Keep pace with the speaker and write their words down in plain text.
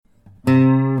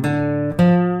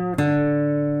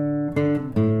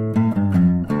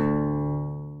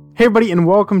Hey everybody, and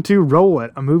welcome to Roll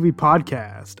It, a movie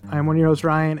podcast. I'm one of your hosts,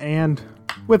 Ryan, and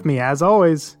with me, as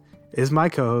always, is my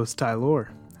co-host, Ty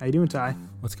Lore. How you doing, Ty?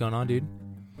 What's going on, dude?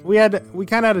 We kind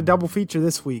of had a double feature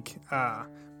this week,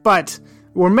 but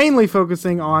we're mainly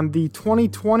focusing on the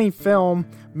 2020 film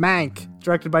Mank,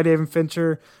 directed by David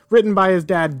Fincher, written by his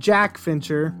dad, Jack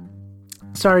Fincher,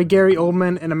 starring Gary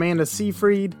Oldman and Amanda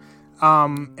Seyfried,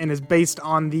 and is based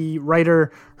on the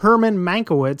writer Herman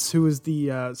Mankiewicz, who is the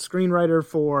screenwriter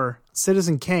for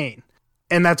Citizen Kane.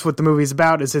 And that's what the movie's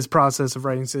about, is his process of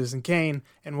writing Citizen Kane,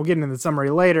 and we'll get into the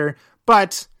summary later.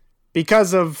 But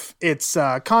because of its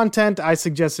content, I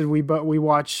suggested we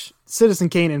watch Citizen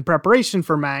Kane in preparation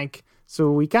for Mank,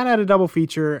 so we kind of had a double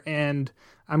feature, and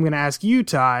I'm going to ask you,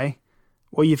 Ty,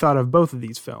 what you thought of both of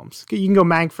these films. You can go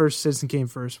Mank first, Citizen Kane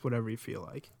first, whatever you feel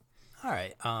like. All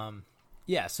right.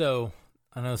 Yeah, so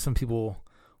I know some people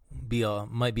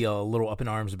might be a little up in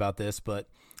arms about this, but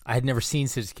I had never seen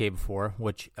Citizen Kane before,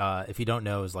 which, if you don't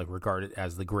know, is like regarded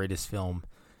as the greatest film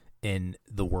in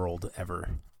the world ever.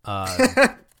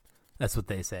 That's what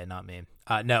they say, not me.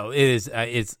 No, it is.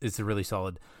 It's a really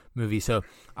solid movie. So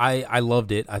I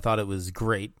loved it. I thought it was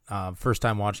great. First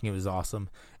time watching it was awesome,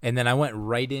 and then I went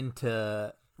right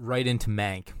into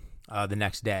Mank the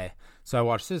next day. So I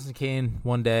watched Citizen Kane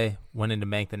one day, went into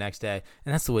Mank the next day,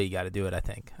 and that's the way you got to do it. I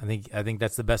think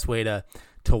that's the best way to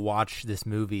watch this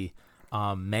movie.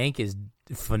 Mank is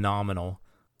phenomenal.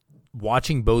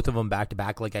 Watching both of them back to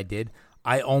back like I did,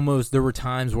 there were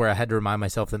times where I had to remind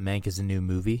myself that Mank is a new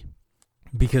movie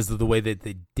because of the way that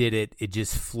they did it. It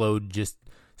just flowed just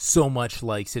so much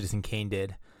like Citizen Kane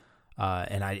did,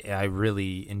 and I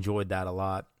really enjoyed that a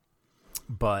lot.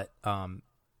 But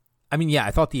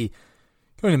I thought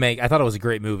I thought it was a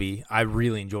great movie. I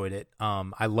really enjoyed it.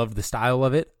 I loved the style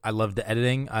of it. I loved the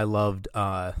editing. I loved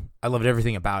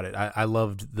everything about it. I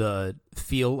loved the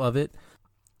feel of it.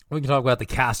 We can talk about the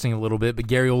casting a little bit, but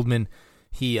Gary Oldman,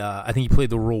 I think he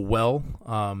played the role well.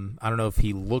 I don't know if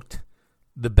he looked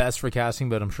the best for casting,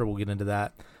 but I'm sure we'll get into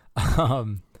that.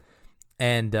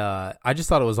 And I just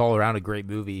thought it was all around a great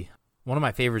movie. One of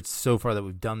my favorites so far that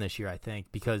we've done this year, I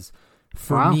think, because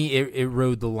for me, it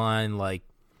rode the line like,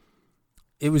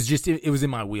 it was in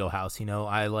my wheelhouse. You know,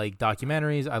 I like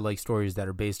documentaries. I like stories that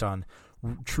are based on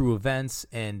true events,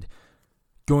 and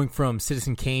going from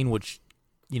Citizen Kane, which,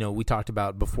 you know, we talked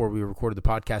about before we recorded the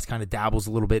podcast, kind of dabbles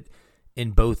a little bit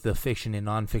in both the fiction and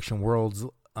nonfiction worlds,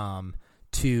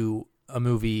 to a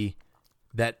movie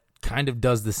that kind of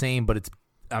does the same, but it's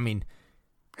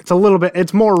a little bit,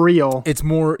 it's more real. It's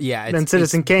more, than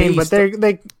Citizen Kane, but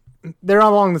they're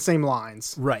along the same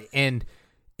lines. Right. And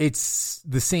it's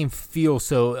the same feel,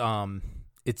 so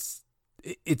it's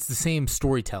the same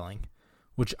storytelling,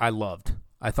 which I loved.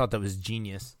 I thought that was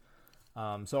genius.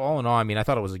 So all in all, I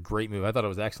thought it was a great movie. I thought it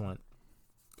was excellent.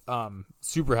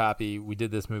 Super happy we did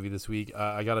this movie this week.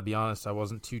 I got to be honest, I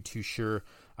wasn't too sure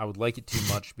I would like it too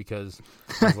much because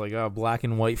I was like, black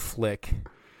and white flick,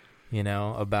 you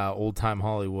know, about old time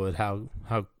Hollywood.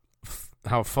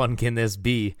 How fun can this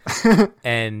be?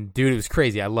 And dude, it was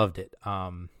crazy. I loved it.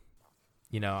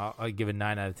 I'll give it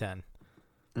 9 out of 10.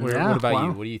 What about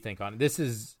you? What do you think on it? This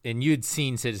is, and you'd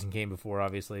seen Citizen Kane before,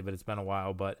 obviously, but it's been a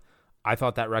while. But I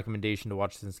thought that recommendation to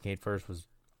watch Citizen Kane first was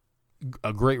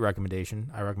a great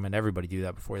recommendation. I recommend everybody do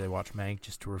that before they watch Mank,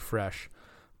 just to refresh.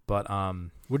 But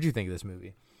what did you think of this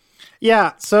movie?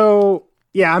 Yeah, so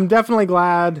I'm definitely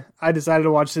glad I decided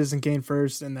to watch Citizen Kane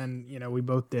first, and then we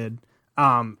both did.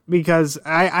 Because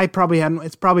I probably hadn't.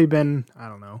 It's probably been, I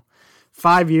don't know,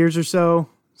 5 years or so.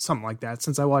 Something like that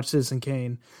since I watched Citizen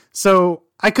Kane. So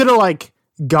I could have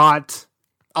got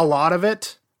a lot of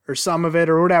it or some of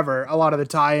it or whatever, a lot of the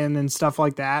tie-in and stuff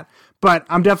like that. But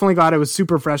I'm definitely glad it was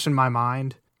super fresh in my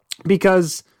mind,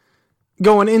 because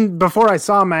going in before I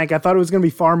saw Mank, I thought it was going to be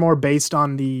far more based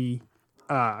on the,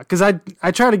 cause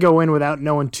I try to go in without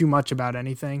knowing too much about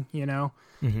anything, you know?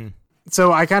 Mm-hmm.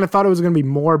 So I kind of thought it was going to be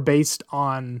more based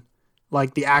on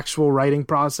the actual writing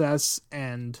process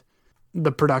and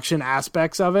the production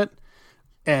aspects of it,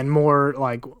 and more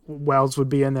Wells would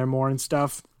be in there more and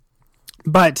stuff.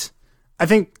 But I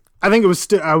think it was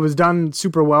I was done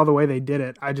super well the way they did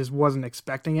it. I just wasn't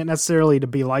expecting it necessarily to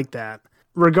be like that.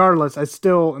 Regardless, I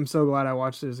still am so glad I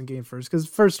watched Citizen Kane first, because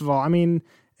first of all,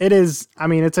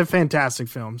 it's a fantastic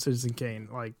film, Citizen Kane,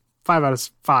 5 out of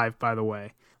 5, by the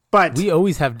way. But we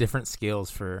always have different scales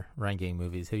for ranking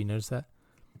movies. Have you noticed that?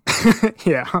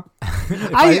 Yeah.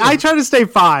 I try to stay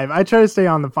 5. I try to stay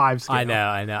on the 5 scale. I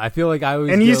know. I feel like I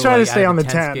always and you try to stay on the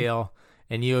 10 scale,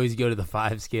 and you always go to the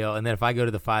 5 scale. And then if I go to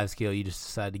the 5 scale, you just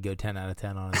decide to go 10 out of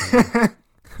 10 on it.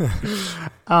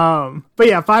 But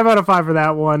yeah, 5 out of 5 for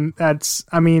that one.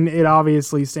 It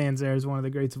obviously stands there as one of the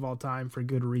greats of all time for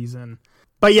good reason.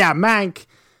 But yeah, Mank,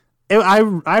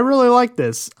 I really like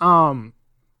this. Some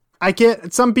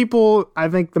people, I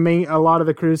think a lot of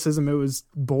the criticism, it was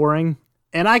boring,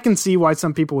 and I can see why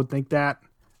some people would think that.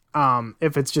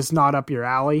 If it's just not up your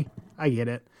alley, I get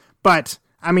it. But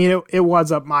I mean, it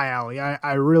was up my alley.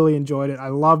 I really enjoyed it. I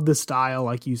love the style,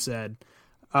 like you said.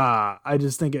 I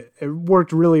just think it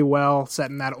worked really well,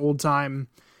 setting that old time,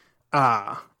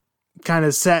 kind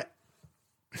of set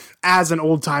as an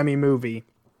old timey movie.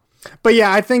 But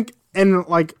yeah, I think, and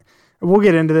like, we'll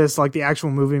get into this, like the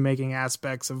actual movie making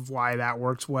aspects of why that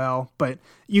works well. But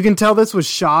you can tell this was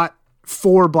shot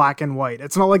for black and white.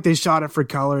 It's not like they shot it for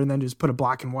color and then just put a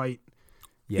black and white,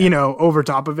 over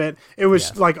top of it. It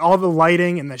was like all the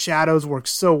lighting and the shadows work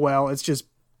so well. It's just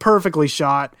perfectly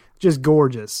shot, just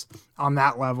gorgeous on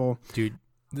that level. Dude,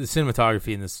 the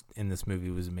cinematography in this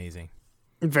movie was amazing.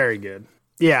 Very good.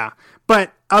 Yeah.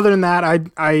 But other than that,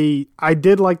 I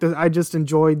did like this. I just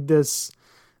enjoyed this,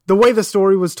 the way the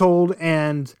story was told,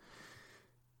 and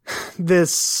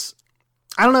this,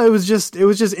 I don't know, it was just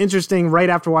interesting right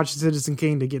after watching Citizen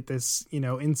Kane to get this,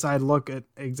 inside look at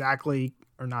exactly,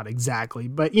 or not exactly,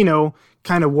 but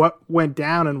kind of what went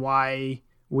down and why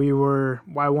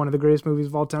one of the greatest movies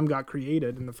of all time got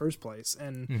created in the first place.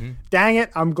 And dang it,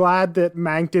 I'm glad that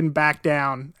Mank didn't back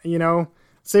down.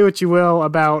 Say what you will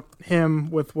about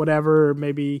him with whatever,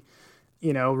 maybe,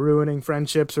 ruining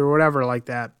friendships or whatever like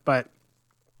that. But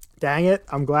dang it,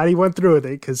 I'm glad he went through with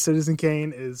it, because Citizen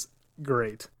Kane is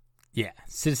great. Yeah,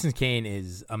 Citizen Kane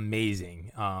is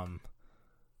amazing.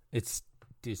 It's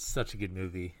such a good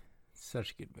movie.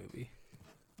 Such a good movie.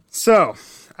 So,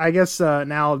 I guess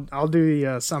now I'll do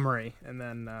the summary, and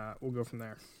then we'll go from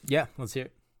there. Yeah, let's hear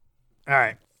it. All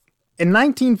right. In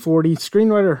 1940,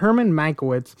 screenwriter Herman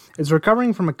Mankiewicz is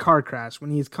recovering from a car crash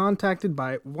when he is contacted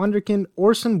by wonderkind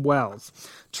Orson Welles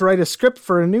to write a script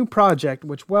for a new project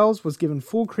which Welles was given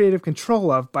full creative control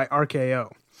of by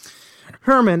RKO.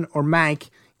 Herman, or Mank,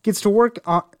 gets to work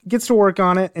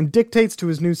on it and dictates to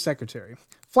his new secretary.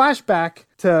 Flashback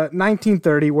to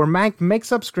 1930, where Mank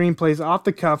makes up screenplays off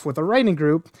the cuff with a writing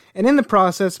group, and in the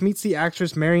process meets the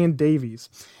actress Marion Davies,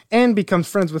 and becomes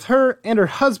friends with her and her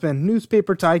husband,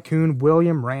 newspaper tycoon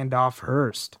William Randolph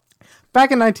Hearst.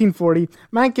 Back in 1940,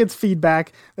 Mank gets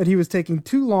feedback that he was taking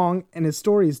too long and his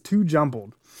story is too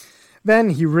jumbled. Then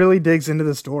he really digs into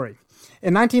the story.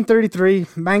 In 1933,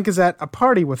 Mank is at a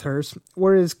party with Hearst,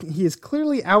 where he is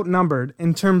clearly outnumbered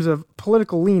in terms of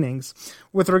political leanings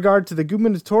with regard to the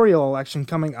gubernatorial election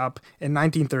coming up in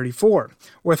 1934,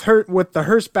 with the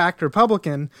Hearst-backed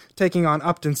Republican taking on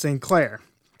Upton St. Clair.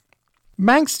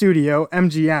 Mank's studio,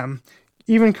 MGM,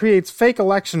 even creates fake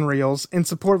election reels in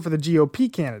support for the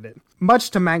GOP candidate, much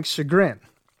to Mank's chagrin.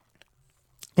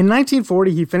 In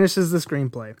 1940, he finishes the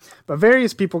screenplay, but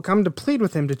various people come to plead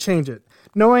with him to change it,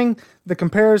 knowing the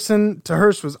comparison to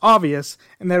Hearst was obvious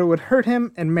and that it would hurt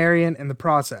him and Marion in the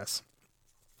process.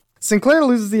 Sinclair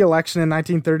loses the election in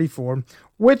 1934,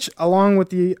 which, along with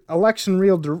the election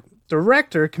reel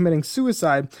director committing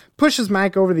suicide, pushes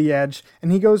Mank over the edge,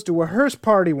 and he goes to a Hearst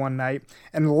party one night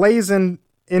and lays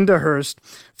into Hearst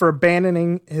for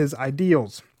abandoning his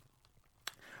ideals.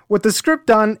 With the script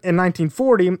done in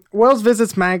 1940, Welles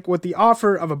visits Mank with the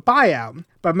offer of a buyout,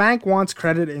 but Mank wants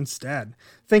credit instead,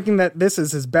 thinking that this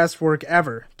is his best work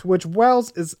ever, to which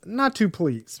Welles is not too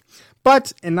pleased.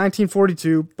 But in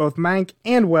 1942, both Mank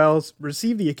and Welles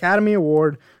received the Academy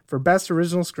Award for Best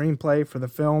Original Screenplay for the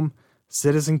film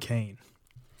Citizen Kane.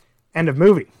 End of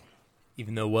movie.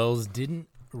 Even though Welles didn't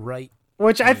write,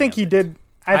 which I think he did.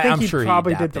 I think he sure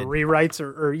probably he did the rewrites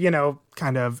or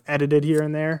kind of edited here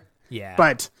and there. Yeah.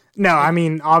 But no, I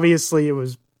mean, obviously it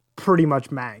was pretty much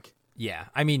Mank. Yeah.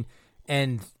 I mean,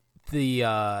 and the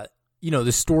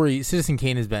the story, Citizen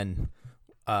Kane has been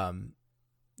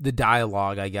the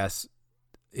dialogue, I guess,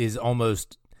 is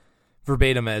almost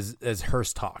verbatim as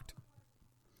Hearst talked.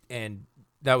 And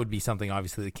that would be something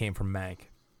obviously that came from Mank.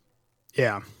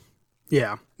 Yeah.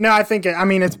 Yeah. No, I think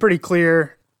it's pretty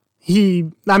clear.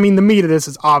 The meat of this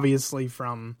is obviously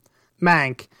from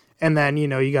Mank. And then,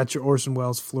 you got your Orson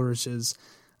Welles flourishes.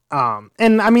 And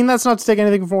that's not to take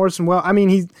anything from Orson Welles.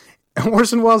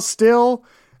 Orson Welles still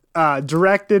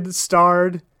directed,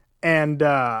 starred, and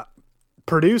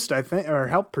produced, I think, or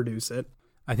helped produce it.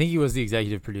 I think he was the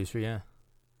executive producer, yeah.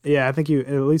 Yeah, I think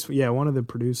one of the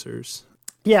producers.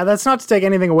 Yeah, that's not to take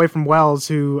anything away from Welles,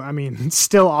 who,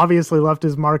 still obviously left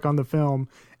his mark on the film.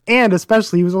 And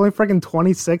especially, he was only freaking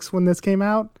 26 when this came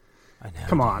out. I know.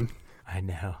 Come on. I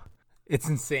know. It's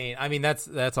insane.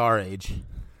 That's our age.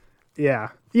 Yeah.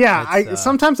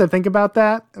 Sometimes I think about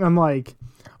that, and I'm like,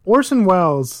 Orson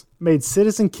Welles made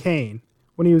Citizen Kane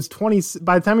when he was 20.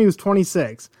 By the time he was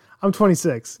 26, I'm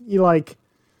 26.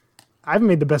 I haven't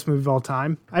made the best movie of all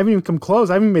time. I haven't even come close.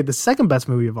 I haven't made the second best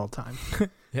movie of all time.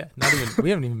 Yeah, we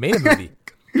haven't even made a movie.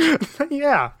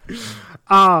 Yeah.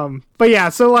 But yeah,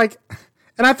 so and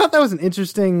I thought that was an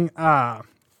interesting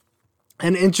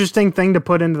thing to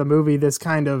put into the movie, this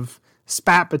kind of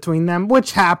spat between them,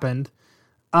 which happened.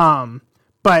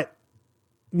 But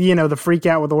the freak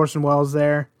out with Orson Welles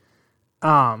there.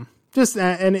 Just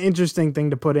an interesting thing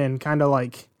to put in, kind of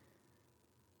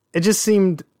it just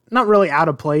seemed not really out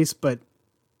of place, but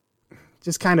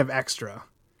just kind of extra.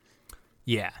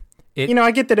 Yeah.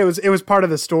 I get that it was part of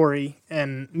the story,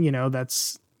 and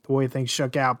that's the way things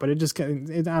shook out. But I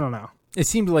don't know. It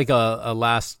seemed like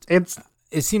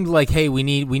It seemed like, hey, we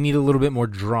need a little bit more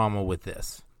drama with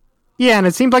this. Yeah, and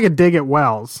it seemed like a dig at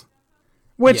Wells,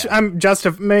 which I'm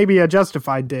maybe a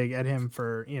justified dig at him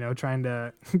for trying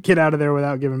to get out of there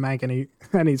without giving Mank any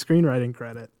screenwriting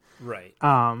credit. Right.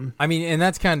 I mean, and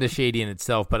that's kind of shady in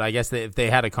itself, but I guess if they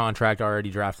had a contract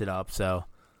already drafted up, so.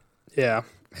 Yeah.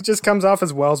 It just comes off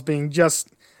as Wells being just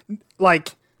I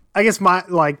guess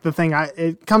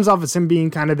it comes off as him being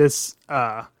kind of this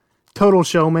total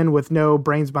showman with no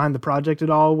brains behind the project at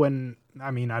all, when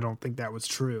I don't think that was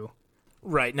true.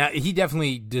 Right. Now, he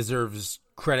definitely deserves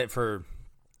credit for,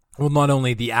 well, not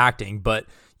only the acting, but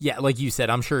yeah, like you said,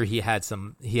 I'm sure he had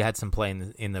some play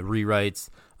in the rewrites.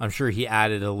 I'm sure he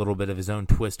added a little bit of his own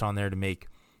twist on there to make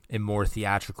it more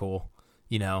theatrical.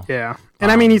 Yeah.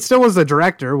 And he still was the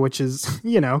director, which is,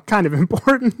 kind of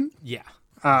important. Yeah.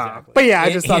 Exactly. But yeah,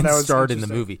 I just thought that was starred in the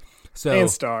movie.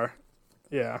 And star.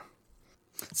 Yeah.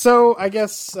 So I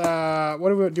guess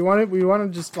what do we want to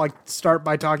just start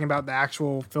by talking about the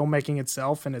actual filmmaking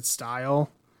itself and its style,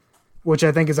 which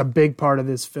I think is a big part of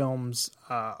this film's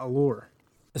allure.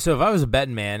 So if I was a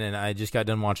betting man and I just got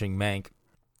done watching Mank,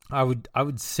 I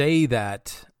would say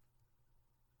that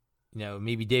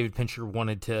maybe David Fincher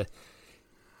wanted to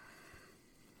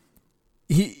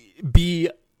be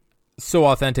so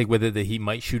authentic with it that he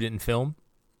might shoot it in film.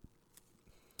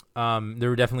 There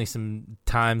were definitely some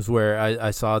times where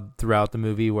I saw throughout the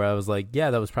movie where I was like,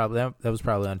 yeah, that was probably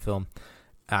on film.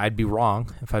 I'd be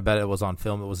wrong if I bet it was on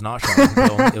film. It was not shot on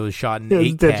film. It was shot in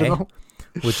 8K, digital.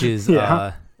 Which is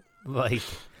the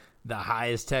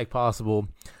highest tech possible.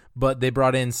 But they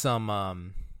brought in some. I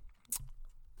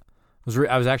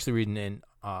was actually reading an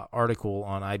article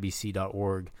on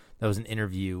IBC.org that was an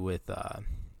interview with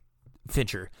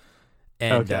Fincher,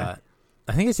 and I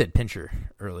think I said Pincher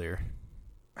earlier.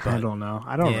 But, I don't know.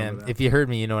 I don't know. If you heard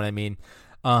me, you know what I mean.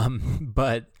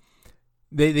 But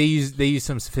they use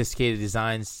some sophisticated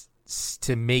designs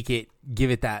to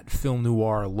give it that film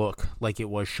noir look, like it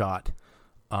was shot,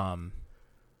 in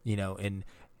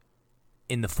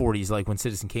the 40s, like when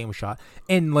Citizen Kane was shot.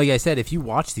 And like I said, if you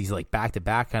watch these back to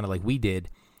back, kind of like we did,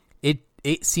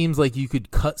 it seems like you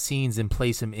could cut scenes and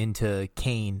place them into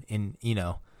Kane, and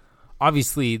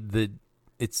obviously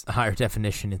it's higher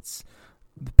definition.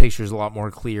 The picture's a lot more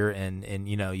clear, and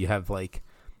you have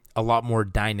a lot more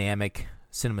dynamic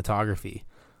cinematography.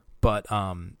 But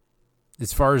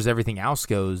as far as everything else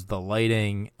goes, the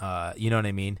lighting, you know what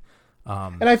I mean?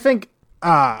 And I think,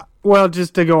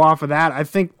 just to go off of that, I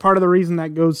think part of the reason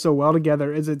that goes so well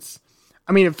together is it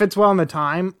fits well in the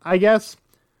time, I guess,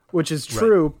 which is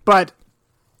true. Right. But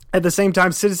at the same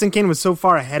time, Citizen Kane was so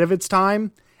far ahead of its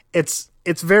time. It's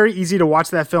very easy to watch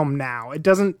that film now. It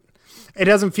doesn't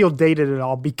feel dated at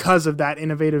all because of that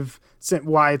innovative.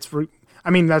 Why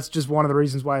that's just one of the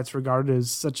reasons why it's regarded as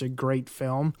such a great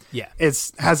film. Yeah,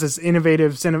 it has this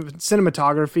innovative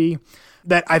cinematography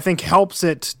that I think helps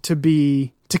it to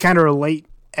kind of relate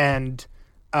and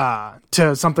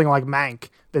to something like Mank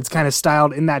that's kind of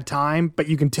styled in that time, but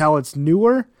you can tell it's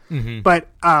newer. Mm-hmm. But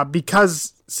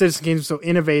because Citizen Kane is so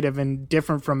innovative and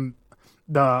different from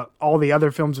all the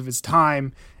other films of his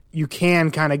time, you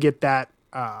can kind of get that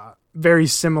very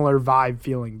similar vibe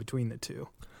feeling between the two.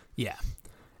 Yeah.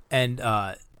 And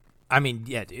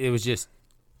it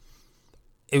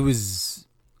was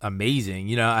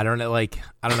amazing. I don't know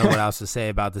what else to say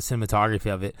about the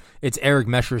cinematography of it. It's Eric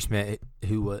Messerschmidt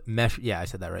I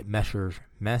said that right.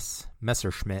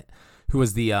 Messerschmidt, who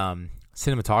was the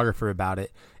cinematographer about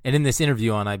it. And in this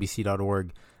interview on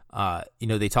IBC.org,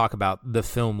 they talk about the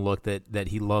film look, that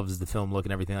he loves the film look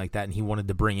and everything like that, and he wanted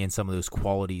to bring in some of those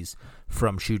qualities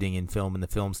from shooting in film and the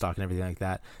film stock and everything like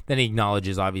that. Then he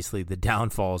acknowledges, obviously, the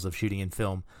downfalls of shooting in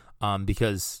film,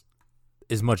 because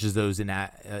as much as those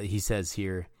he says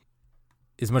here,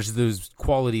 as much as those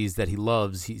qualities that he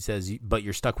loves, he says, but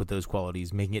you're stuck with those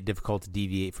qualities, making it difficult to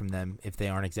deviate from them if they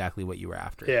aren't exactly what you were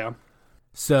after. Yeah.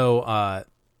 So,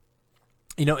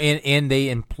 and they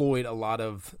employed a lot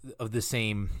of the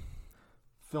same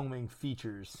filming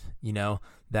features,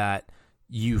 that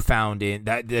you found in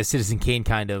that Citizen Kane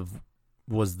kind of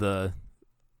was the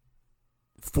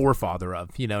forefather of,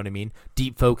 you know what I mean?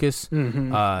 Deep focus.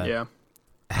 Mm-hmm. Yeah.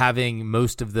 Having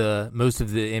most of the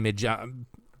image,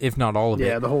 if not all of it.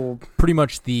 Yeah, the whole. Pretty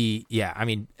much pretty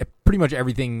much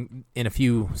everything in a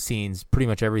few scenes, pretty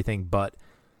much everything but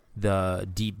the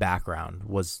deep background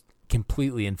was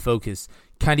completely in focus,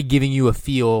 kind of giving you a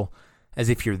feel as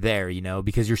if you're there,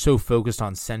 because you're so focused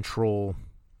on central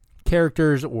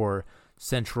characters or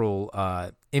central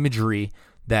imagery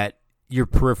that your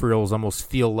peripherals almost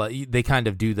feel like they kind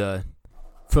of do the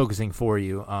focusing for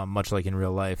you, much like in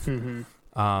real life. Mm-hmm.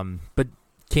 But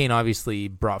Kane obviously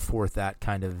brought forth that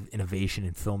kind of innovation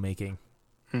in filmmaking.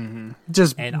 Mm-hmm.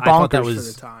 Just and bonkers I thought that was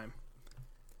for the time.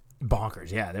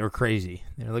 Bonkers, yeah. They were crazy.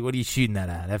 They were like, what are you shooting that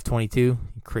at? F-22? You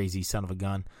crazy son of a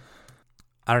gun.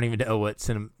 I don't even know what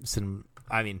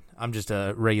I'm just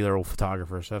a regular old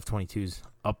photographer, so F-22's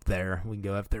up there. We can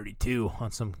go F-32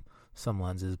 on some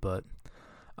lenses, but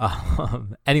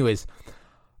anyways,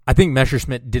 I think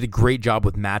Messerschmitt did a great job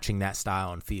with matching that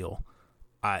style and feel.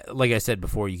 Like I said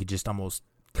before, you could just almost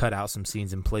cut out some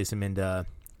scenes and place them into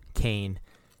Kane,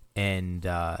 and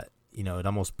it'd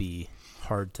almost be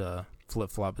hard to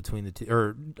flip-flop between the two,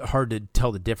 or hard to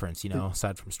tell the difference,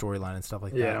 aside from storyline and stuff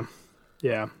like that.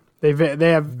 Yeah.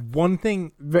 They have one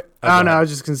thing. I was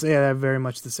just gonna say they have very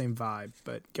much the same vibe,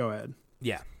 but go ahead.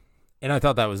 Yeah, and I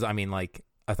thought that was, I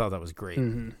thought that was great.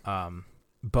 Mm-hmm.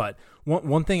 But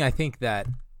one thing I think that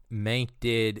Mank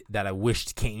did that I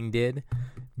wished Kane did,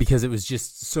 because it was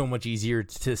just so much easier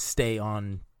to stay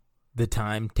on the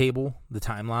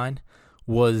timeline,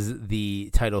 was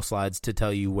the title slides to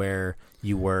tell you where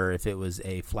you were if it was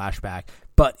a flashback.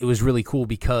 But it was really cool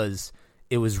because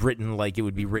it was written like it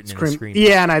would be written in a screen.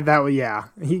 Yeah, and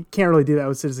he can't really do that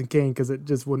with Citizen Kane because it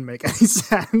just wouldn't make any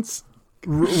sense.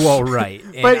 Well, right.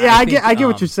 But yeah, I get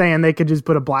what you're saying. They could just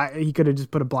put he could have just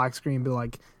put a black screen and be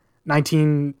like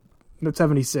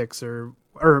 1976 or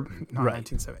not right.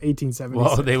 1876.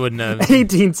 Well, they wouldn't have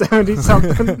 1870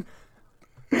 something.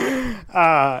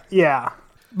 Yeah.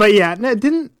 But yeah,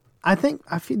 wasn't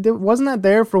that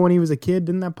there for when he was a kid?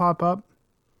 Didn't that pop up?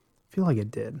 I feel like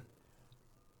it did.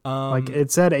 Like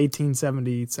it said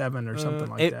 1877 or something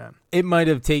like that. It might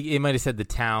have said the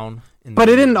town, but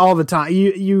it didn't all the time.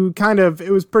 You kind of,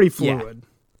 it was pretty fluid. Yeah.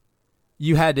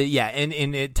 You had to, yeah,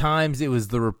 and at times it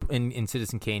was in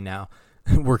Citizen Kane. Now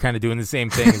we're kind of doing the same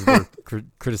thing as we're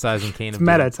criticizing Kane. It's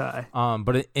meta-tie.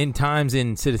 But in times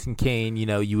in Citizen Kane,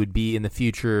 you would be in the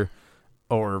future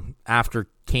or after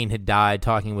Kane had died,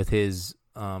 talking with his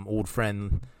old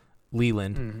friend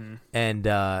Leland, mm-hmm. and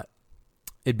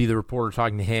it'd be the reporter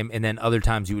talking to him, and then other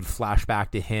times you would flash back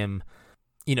to him.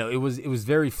 It was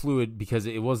very fluid because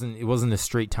it wasn't a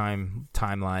straight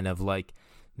timeline of like,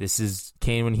 this is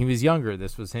Kane when he was younger,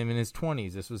 this was him in his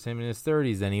 20s, this was him in his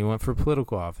 30s, then he went for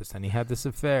political office, then he had this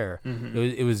affair. Mm-hmm.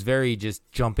 It was very just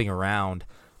jumping around,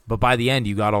 but by the end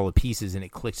you got all the pieces and it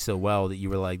clicked so well that you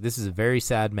were like, this is a very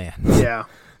sad man. Yeah.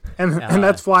 And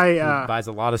that's why he buys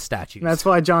a lot of statues. That's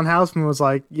why John Houseman was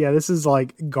like, yeah, this is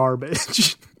like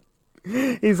garbage.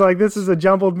 He's like, this is a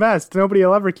jumbled mess. Nobody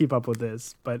will ever keep up with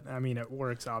this. But it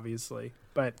works obviously.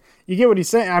 But you get what he's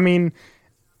saying.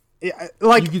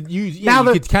 Like you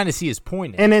could kind of see his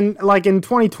point. And in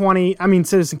 2020,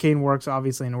 Citizen Kane works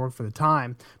obviously and it worked for the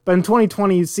time. But in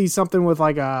 2020, you see something with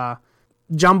like a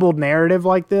jumbled narrative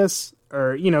like this,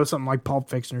 or something like Pulp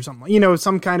Fiction or something.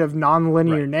 Some kind of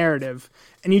non-linear narrative,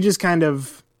 and you just kind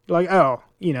of like, oh,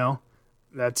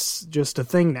 that's just a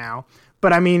thing now.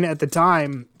 But at the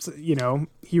time,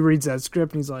 he reads that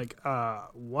script and he's like,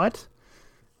 what?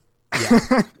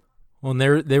 Yeah. Well,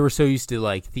 and they were so used to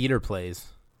like theater plays.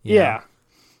 Yeah.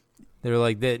 They were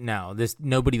like that. Now this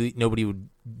nobody would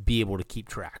be able to keep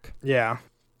track. Yeah.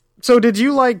 So did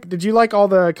you like all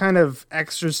the kind of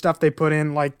extra stuff they put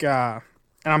in? Like, and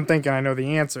I'm thinking I know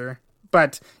the answer,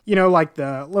 but like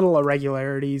the little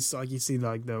irregularities, like you see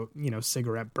like the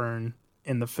cigarette burn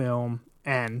in the film,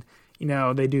 and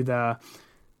they do the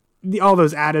all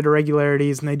those added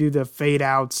irregularities, and they do the fade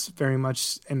outs very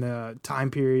much in the time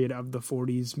period of the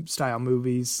 40s style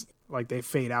movies. Like they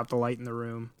fade out the light in the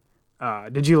room.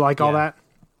 Did you like all that?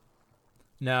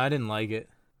 No, I didn't like it.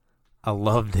 I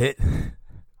loved it.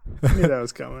 I knew that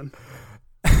was coming.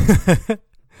 That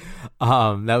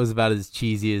was about as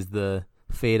cheesy as the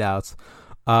fade outs.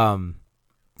 No,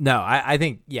 I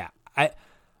think, yeah.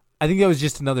 I think that was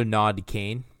just another nod to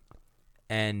Kane,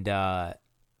 and I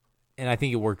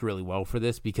think it worked really well for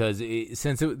this because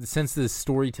since the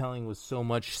storytelling was so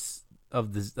much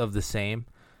of the same,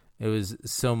 it was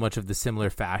so much of the similar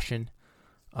fashion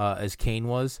as Kane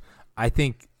was. I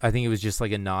think it was just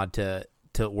like a nod to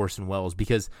Orson Welles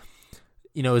because,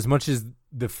 as much as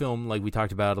the film, like we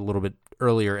talked about a little bit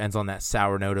earlier, ends on that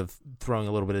sour note of throwing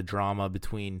a little bit of drama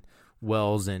between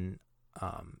Welles and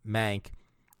Mank,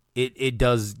 it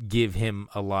does give him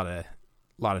a lot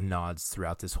of nods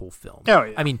throughout this whole film. Oh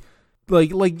yeah. I mean,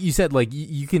 like you said, like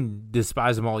you can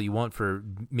despise him all you want for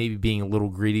maybe being a little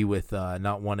greedy with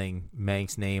not wanting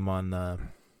Mank's name on the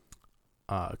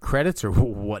credits or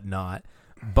whatnot,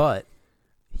 but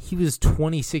he was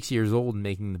 26 years old and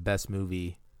making the best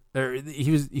movie. Or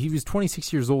he was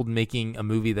 26 years old and making a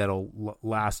movie that'll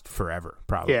last forever,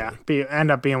 probably. Yeah,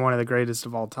 end up being one of the greatest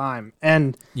of all time.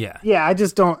 And yeah, I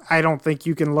don't think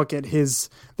you can look at the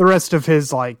rest of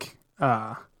his like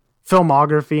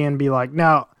filmography and be like,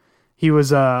 no, he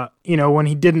was when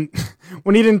he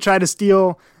didn't try to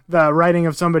steal the writing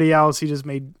of somebody else, he just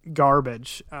made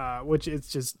garbage, which it's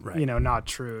just not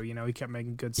true. He kept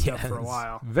making good stuff for a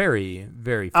while. Very,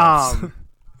 very false.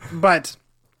 But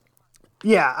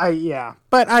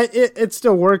but it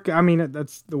still worked. I mean,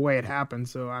 that's the way it happened.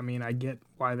 So I mean, I get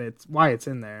why it's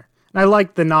in there. And I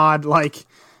like the nod, like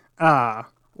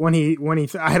when he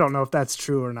I don't know if that's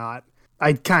true or not.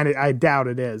 I doubt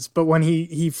it is. But when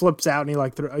he flips out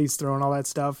and he's throwing all that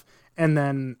stuff, and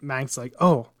then Mank's like,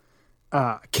 oh,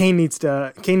 Kane needs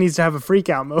to have a freak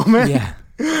out moment. Yeah,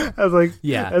 I was like,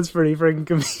 yeah, that's pretty freaking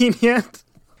convenient.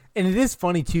 And it is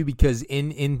funny too because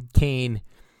in Kane.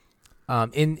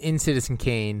 In Citizen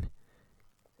Kane,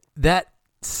 that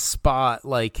spot,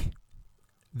 like,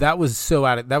 that was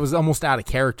almost out of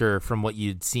character from what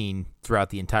you'd seen throughout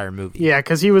the entire movie. Yeah,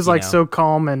 because he was so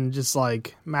calm and just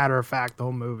like matter of fact the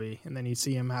whole movie, and then you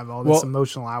see him have all this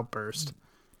emotional outburst.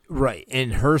 Right,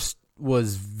 and Hearst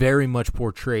was very much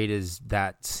portrayed as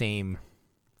that same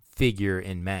figure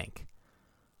in Mank.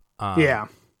 Yeah.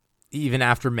 Even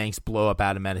after Mank's blow up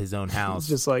at him at his own house,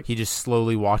 he just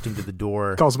slowly walked him to the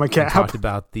door. Calls him a cab. Talked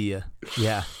about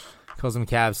calls him a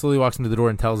cab. Slowly walks him to the door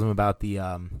and tells him about the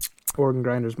organ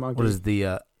grinder's monkey. What is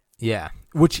the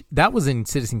which that was in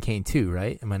Citizen Kane too,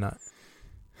 right? Am I not?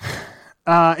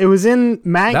 It was in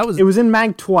Mank. It was in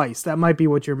Mank twice. That might be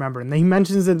what you remember. And he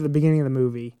mentions it at the beginning of the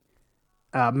movie.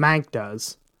 Mank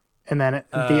does. And then at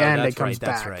the end, it comes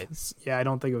back. That's right. Yeah, I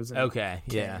don't think it was. Okay,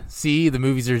 yeah. See, the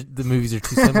movies are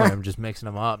too similar. I'm just mixing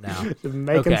them up now. Just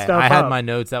making stuff I had up. my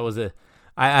notes. That was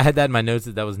I had that in my notes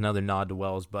that was another nod to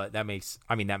Welles, but that makes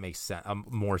sense,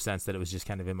 more sense that it was just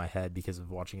kind of in my head because of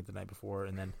watching it the night before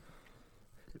and then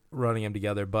running them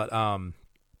together. But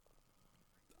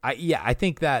I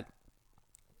think that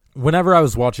whenever I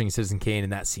was watching Citizen Kane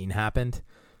and that scene happened,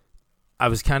 I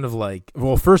was kind of like,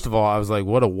 well, first of all, I was like,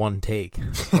 what a one take.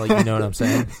 Like, you know what I'm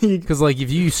saying? Because, like,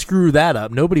 if you screw that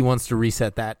up, nobody wants to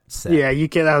reset that set. Yeah,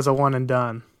 that was a one and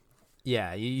done.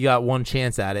 Yeah, you got one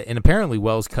chance at it. And apparently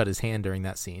Welles cut his hand during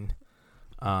that scene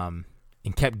and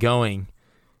kept going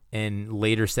and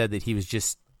later said that he was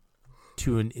just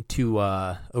too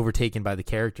overtaken by the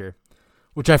character,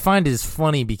 which I find is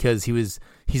funny because he's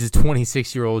a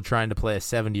 26-year-old trying to play a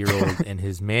 70-year-old and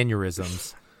his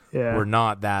mannerisms were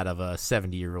not that of a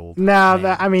 70-year-old. No,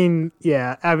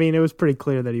 it was pretty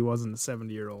clear that he wasn't a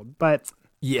 70-year-old. But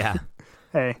yeah,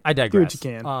 hey, I digress. Do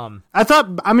what you can. I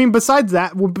thought,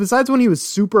 besides when he was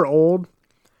super old,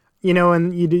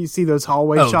 and you see those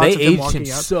hallway shots. They of him aged him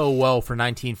so well for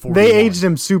 1941. They aged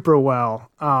him super well.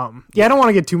 I don't want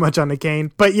to get too much on the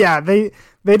Kane, but yeah, they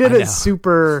did it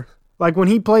super. Like when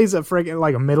he plays a friggin'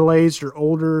 like a middle-aged or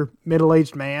older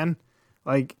middle-aged man,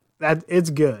 like that, it's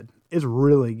good. It's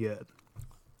really good.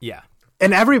 Yeah.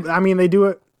 And they do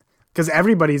it because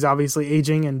everybody's obviously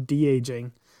aging and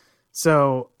de-aging.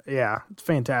 So, yeah, it's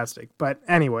fantastic. But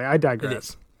anyway, I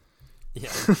digress.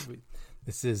 Yeah.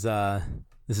 This is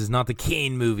not the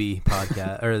Kane movie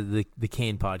podcast or the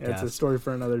Kane podcast. Yeah, it's a story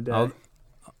for another day.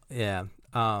 Yeah.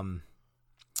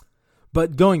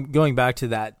 But going back to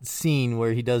that scene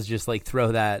where he does just like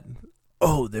throw that,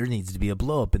 oh, there needs to be a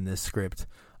blow up in this script.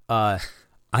 I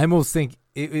almost think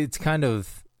it was kind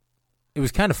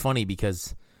of funny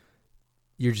because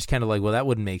you're just kind of like, well, that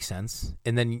wouldn't make sense.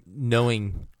 And then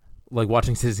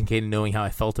watching Citizen Kane and knowing how I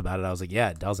felt about it, I was like, yeah,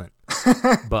 it doesn't.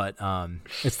 But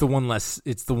it's the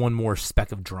one more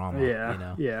speck of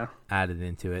drama, added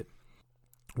into it.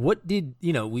 What did,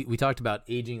 we talked about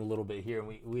aging a little bit here,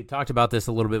 and we talked about this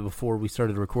a little bit before we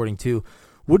started recording too.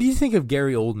 What do you think of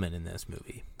Gary Oldman in this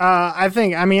movie?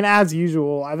 I mean, as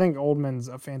usual, I think Oldman's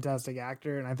a fantastic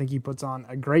actor, and I think he puts on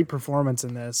a great performance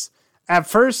in this. At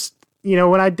first,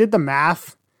 when I did the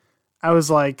math, I was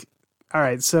like, all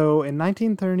right, so in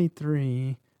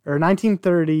 1933 or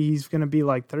 1930, he's going to be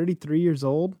like 33 years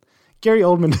old. Gary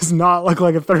Oldman does not look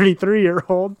like a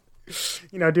 33-year-old,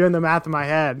 doing the math in my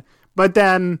head. But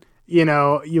then,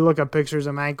 you look up pictures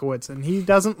of Mankiewicz, and he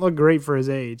doesn't look great for his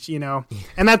age, and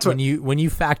that's when you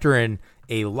factor in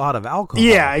a lot of alcohol.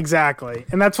 Yeah, exactly.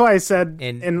 And that's why I said,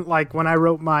 and like when I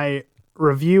wrote my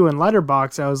review in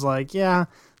Letterboxd, I was like, yeah,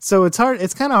 so it's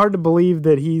kind of hard to believe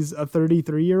that he's a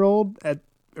 33-year-old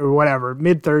or whatever,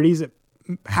 mid-30s at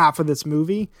half of this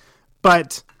movie.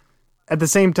 But at the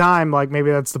same time, like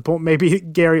maybe that's the point. Maybe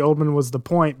Gary Oldman was the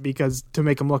point because to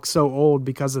make him look so old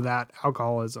because of that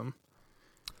alcoholism.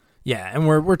 Yeah, and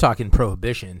we're talking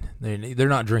Prohibition. They're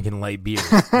not drinking light beer.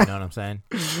 You know what I'm saying?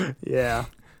 Yeah.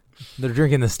 They're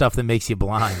drinking the stuff that makes you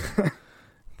blind.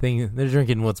 They're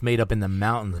drinking what's made up in the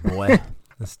mountains, boy.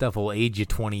 The stuff will age you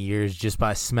 20 years just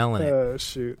by smelling it. Oh,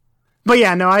 shoot. But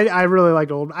yeah, no, I really liked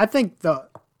Oldman. I think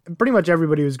pretty much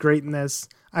everybody was great in this.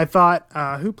 I thought,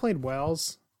 who played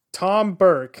Wells? Tom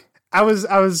Burke. I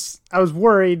was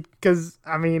worried because,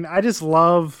 I mean, I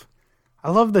love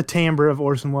the timbre of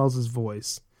Orson Welles'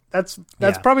 voice. That's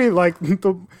probably like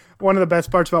one of the best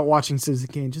parts about watching Citizen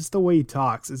Kane, just the way he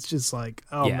talks. It's just like,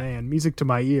 man, music to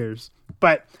my ears.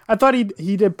 But I thought he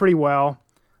did pretty well.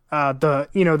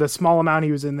 The small amount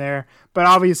he was in there, but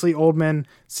obviously Oldman,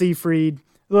 Seyfried,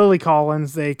 Lily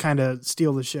Collins, they kind of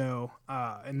steal the show,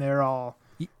 and they're all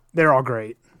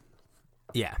great.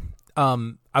 Yeah.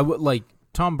 I would like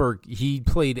Tom Burke. He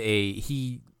played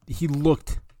he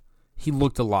looked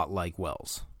a lot like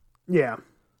Wells. Yeah.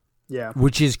 Yeah.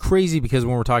 Which is crazy because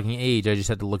when we're talking age, I just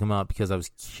had to look him up because I was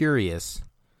curious.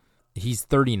 He's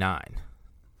 39.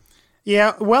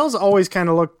 Yeah, Wells always kind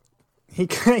of looked.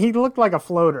 He looked like a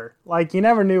floater. Like you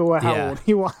never knew how old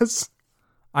he was.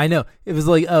 I know. It was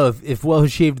like, if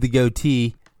Wells shaved the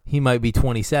goatee, he might be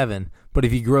 27. But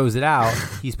if he grows it out,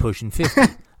 he's pushing 50.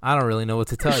 I don't really know what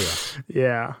to tell you.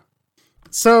 Yeah.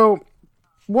 So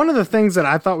one of the things that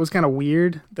I thought was kind of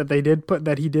weird that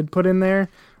he did put in there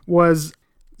was.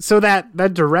 So that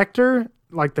director,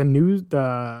 like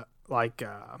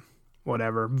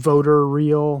whatever voter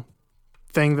reel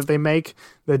thing that they make,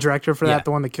 the director for that,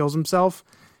 the one that kills himself,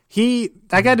 that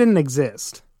guy didn't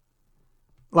exist.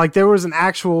 Like there was an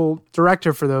actual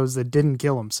director for those that didn't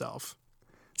kill himself.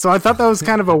 So I thought that was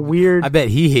kind of a weird. I bet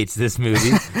he hates this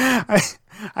movie.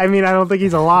 I mean, I don't think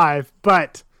he's alive,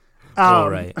 but.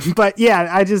 Right. But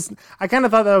yeah, I kind of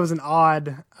thought that was an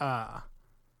odd, or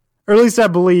at least I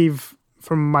believe.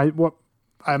 From the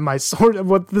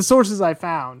sources I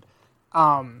found,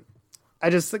 I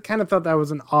just kind of thought that was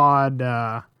an odd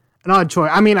choice.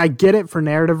 I mean, I get it for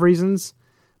narrative reasons,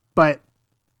 but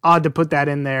odd to put that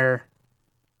in there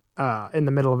in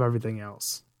the middle of everything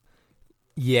else.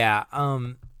 Yeah,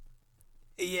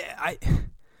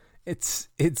 it's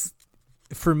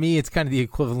for me, it's kind of the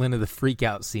equivalent of the freak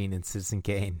out scene in Citizen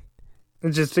Kane.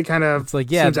 It's like,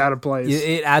 seems out of place.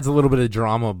 It adds a little bit of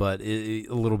drama, but a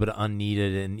little bit of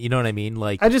unneeded, and you know what I mean?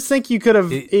 Like, I just think you could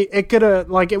have, it could have,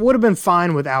 like, it would have been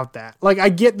fine without that. Like, I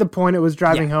get the point it was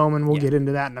driving home, and we'll get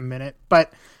into that in a minute,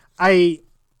 but I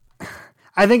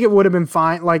think it would have been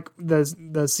fine, like,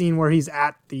 the scene where he's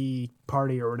at the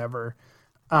party or whatever,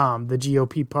 the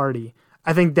GOP party.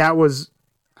 I think that was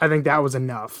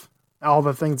enough. All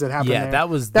the things that happened. Yeah, there. that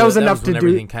was enough to do.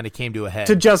 Everything kind of came to a head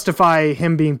to justify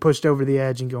him being pushed over the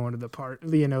edge and going to the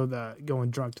party. Going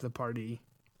drunk to the party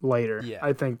later. Yeah,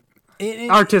 I think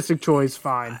artistic choice,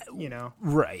 fine.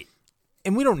 Right.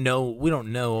 And we don't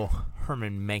know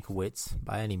Herman Mankiewicz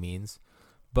by any means,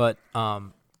 but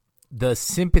the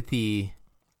sympathy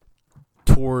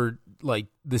to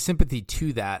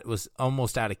that was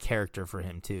almost out of character for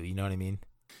him too. You know what I mean?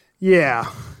 Yeah.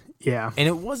 Yeah. And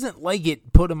it wasn't like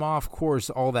it put him off course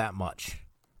all that much.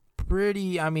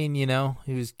 He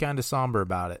was kind of somber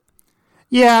about it.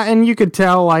 Yeah, and you could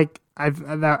tell, like, I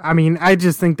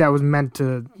just think that was meant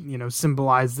to,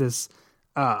 symbolize this,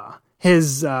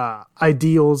 his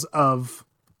ideals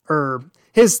or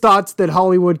his thoughts that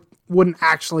Hollywood wouldn't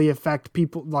actually affect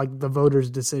people, like, the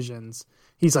voters' decisions.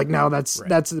 He's like, no, that's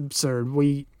absurd.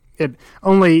 The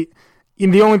only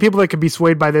people that could be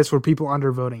swayed by this were people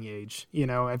under voting age.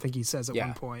 I think he says at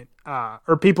one point,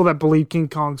 or people that believe King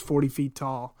Kong's 40 feet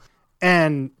tall,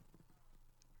 and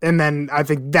then I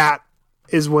think that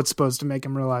is what's supposed to make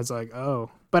him realize, like,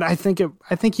 oh. But I think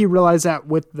he realized that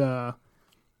with the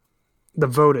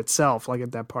vote itself, like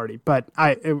at that party. But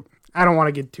I don't want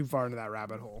to get too far into that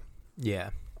rabbit hole.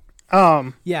 Yeah.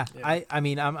 Yeah, I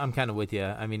mean, I'm kind of with you.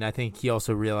 I mean, I think he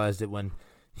also realized it when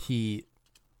he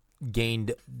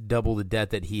gained double the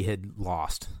debt that he had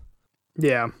lost.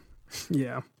 Yeah,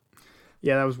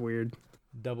 that was weird.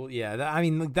 I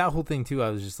mean, like, that whole thing too. I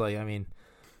was just like, I mean,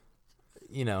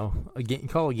 you know,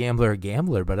 call a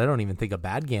gambler, but I don't even think a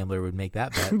bad gambler would make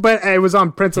that bet. But it was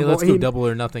on principle. Hey, let's go double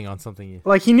or nothing on something.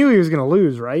 Like, he knew he was going to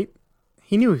lose, right?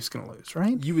 He knew he was going to lose,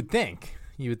 right? You would think.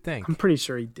 I'm pretty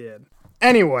sure he did.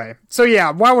 Anyway, so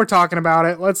yeah, while we're talking about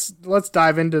it, let's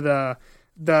dive into the.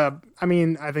 I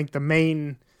mean, I think the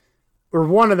main, or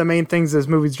one of the main things this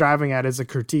movie's driving at is a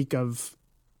critique of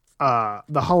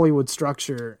the Hollywood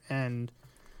structure, and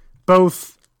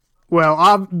both.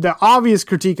 Well, the obvious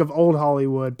critique of old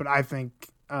Hollywood, but I think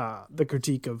the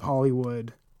critique of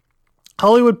Hollywood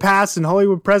past and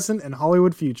Hollywood present and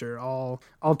Hollywood future, all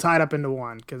tied up into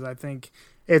one, because I think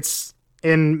it's,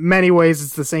 in many ways,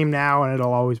 it's the same now, and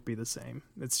it'll always be the same.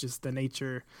 It's just the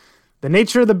nature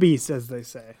of the beast, as they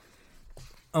say.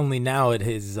 Only now it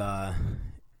is,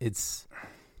 it's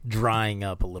drying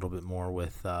up a little bit more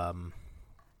with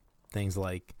things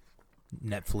like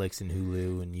Netflix and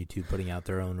Hulu and YouTube putting out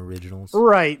their own originals.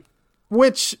 Right.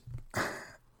 Which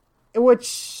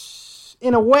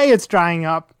in a way it's drying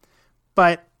up,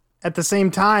 but at the same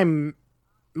time,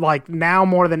 like, now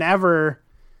more than ever,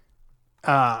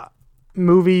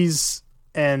 movies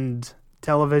and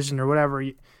television or whatever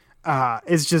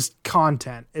is just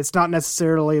content. It's not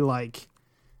necessarily like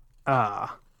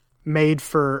made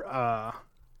for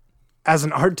as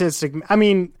an artistic. I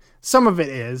mean, some of it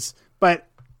is, but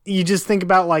you just think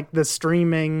about like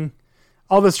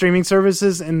all the streaming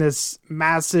services and this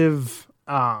massive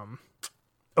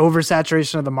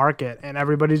oversaturation of the market, and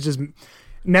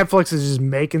Netflix is just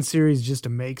making series just to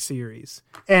make series.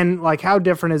 And like, how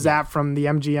different is that from the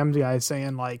MGM guys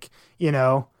saying, like, you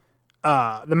know,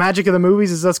 the magic of the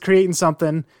movies is us creating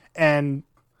something and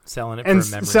selling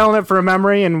it for a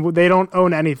memory, and they don't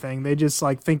own anything. They just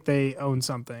like think they own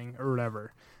something or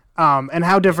whatever. And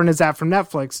how different is that from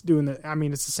Netflix doing I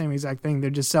mean, it's the same exact thing.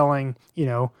 They're just selling, you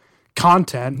know,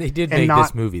 content. They did make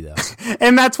this movie though.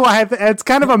 And that's why it's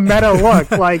kind of a meta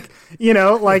look. Like, you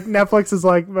know, like Netflix is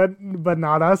like, but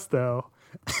not us though.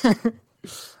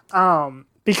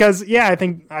 Because yeah, I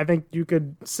think you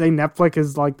could say Netflix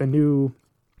is like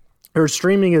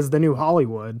streaming is the new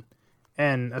Hollywood.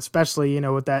 And especially, you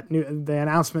know, with the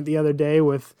announcement the other day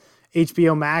with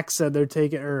HBO Max said they're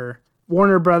taking, or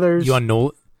Warner Brothers. You on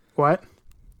Nolan? What?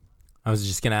 I was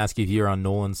just going to ask you if you're on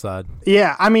Nolan's side.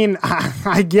 Yeah, I mean,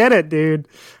 I get it, dude.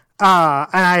 And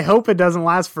I hope it doesn't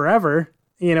last forever.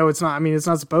 You know, it's not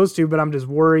supposed to, but I'm just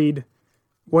worried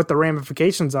what the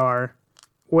ramifications are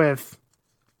with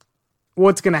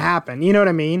what's going to happen. You know what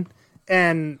I mean?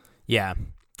 And yeah,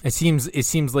 it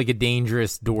seems like a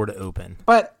dangerous door to open.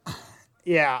 But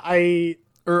yeah, I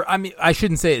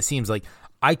shouldn't say it seems like.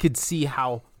 I could see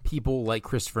how people like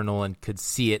Christopher Nolan could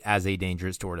see it as a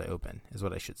dangerous door to open, is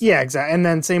what I should say. Yeah, exactly. And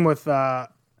then same with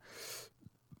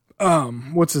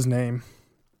what's his name?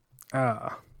 I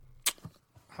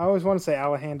always want to say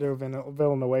Alejandro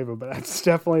Villanueva, but that's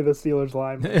definitely the Steelers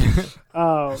lineman.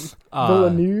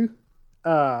 Villeneuve,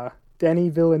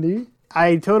 Denis Villeneuve.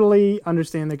 I totally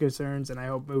understand the concerns, and I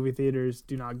hope movie theaters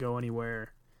do not go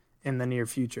anywhere in the near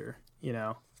future, you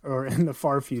know, or in the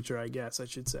far future, I guess I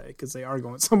should say, because they are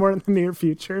going somewhere in the near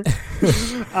future.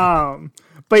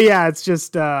 But yeah, it's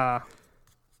just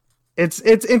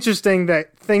it's interesting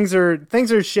that things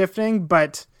are shifting,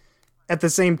 but at the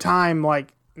same time,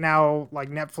 like now, like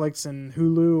Netflix and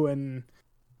Hulu and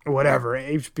whatever,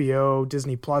 HBO,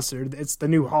 Disney Plus, it's the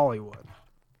new Hollywood.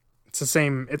 It's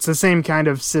the same kind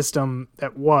of system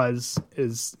that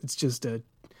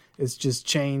it's just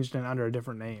changed and under a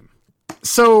different name.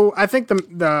 So I think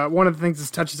the one of the things this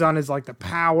touches on is like the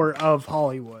power of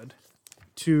Hollywood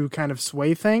to kind of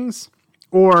sway things,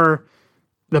 or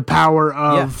the power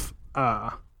of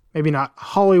maybe not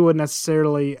Hollywood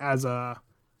necessarily as a,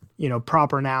 you know,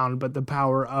 proper noun, but the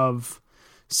power of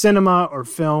cinema or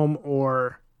film,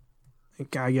 or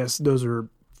I guess those are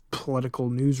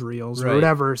political newsreels or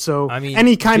whatever. So I mean,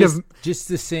 any kind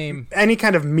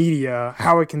of media,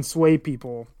 how it can sway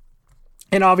people.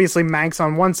 And obviously Manx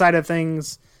on one side of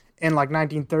things in like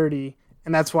 1930,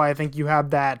 and that's why I think you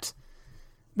have that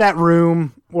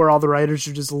room where all the writers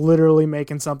are just literally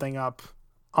making something up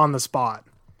on the spot,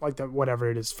 like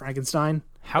whatever it is, Frankenstein.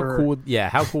 How cool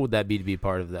would that be to be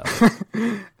part of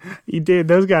that? You did.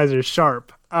 Those guys are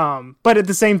sharp. But at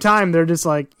the same time, they're just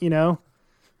like, you know,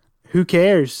 who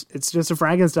cares? It's just a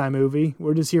Frankenstein movie.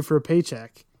 We're just here for a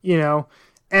paycheck, you know?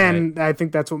 And I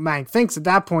think that's what Mank thinks at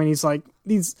that point. He's like,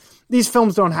 these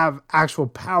films don't have actual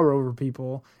power over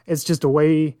people. It's just a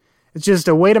way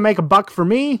to make a buck for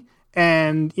me,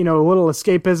 and a little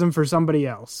escapism for somebody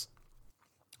else.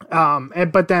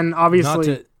 But then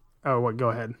obviously, go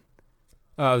ahead.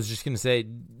 I was just gonna say,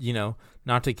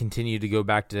 not to continue to go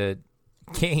back to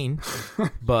Kane,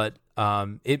 but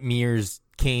it mirrors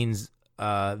Kane's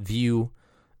view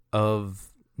of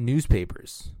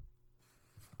newspapers.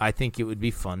 I think it would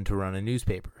be fun to run a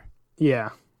newspaper. Yeah.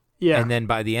 And then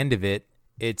by the end of it,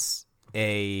 it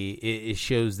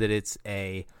shows that it's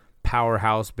a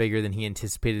powerhouse bigger than he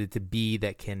anticipated it to be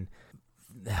that can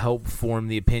help form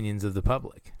the opinions of the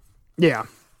public. Yeah.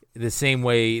 The same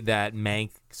way that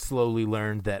Mank slowly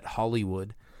learned that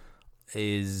Hollywood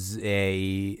is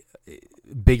a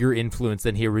bigger influence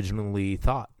than he originally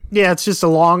thought. Yeah, it's just a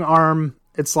long arm.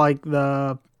 It's like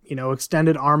the,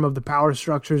 extended arm of the power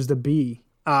structures to be.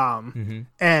 And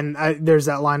there's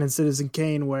that line in Citizen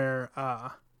Kane where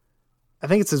I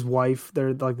think it's his wife.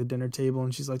 They're like the dinner table,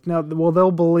 and she's like, "No, well,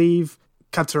 they'll believe."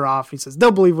 Cuts her off. He says,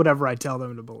 "They'll believe whatever I tell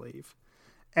them to believe."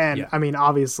 And I mean,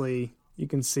 obviously, you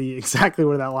can see exactly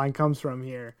where that line comes from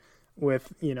here,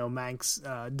 with Mank's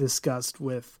disgust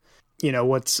with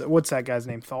what's that guy's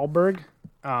name? Thalberg.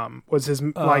 Was his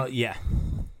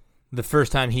the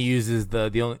first time he uses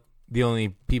the only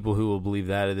people who will believe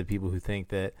that are the people who think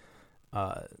that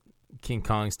King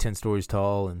Kong's 10 stories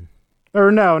tall and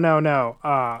no.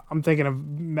 I'm thinking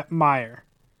of Meyer.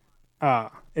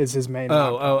 Is his main?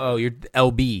 You're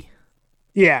LB.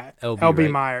 Yeah, LB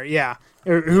right? Meyer. Yeah,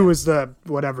 who was the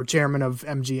chairman of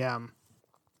MGM.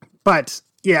 But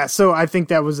yeah, so I think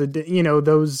that was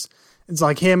those. It's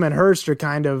like him and Hearst are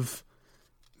kind of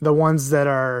the ones that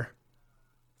are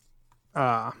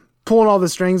pulling all the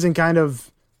strings and kind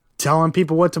of telling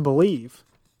people what to believe,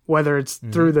 whether it's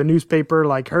through the newspaper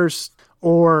like Hearst,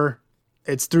 or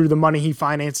it's through the money he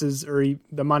finances, or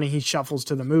the money he shuffles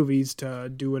to the movies to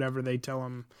do whatever they tell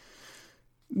him,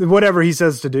 whatever he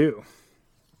says to do.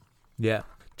 Yeah.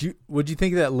 What'd you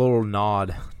think of that little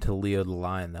nod to Leo the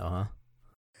Lion, though,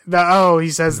 huh?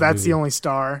 He says that's the only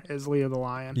star is Leo the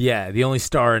Lion. Yeah, the only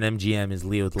star in MGM is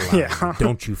Leo the Lion. Yeah.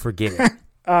 Don't you forget it.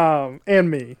 And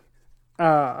me.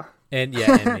 And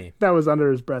me. That was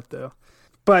under his breath, though.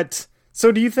 But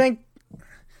so, do you think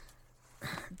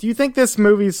this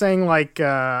movie is saying like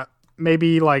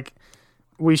maybe like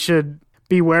we should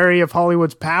be wary of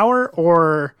Hollywood's power,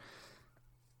 or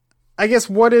I guess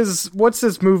what's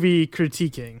this movie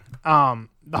critiquing?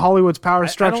 The Hollywood's power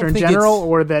structure in general,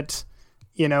 or that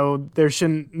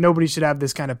nobody should have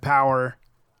this kind of power,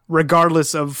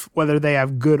 regardless of whether they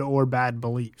have good or bad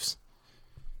beliefs.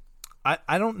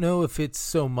 I don't know if it's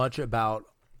so much about.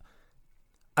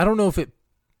 I don't know if it.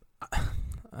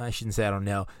 I shouldn't say I don't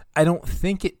know. I don't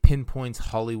think it pinpoints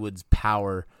Hollywood's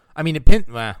power. I mean,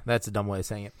 that's a dumb way of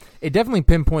saying it. It definitely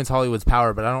pinpoints Hollywood's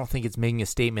power, but I don't think it's making a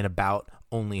statement about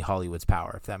only Hollywood's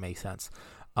power, if that makes sense.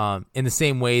 In the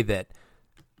same way that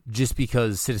just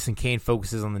because Citizen Kane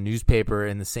focuses on the newspaper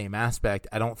in the same aspect,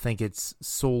 I don't think it's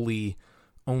solely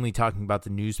only talking about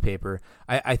the newspaper.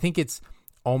 I think it's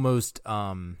almost,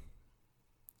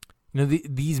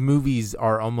 these movies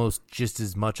are almost just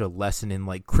as much a lesson in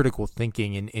like critical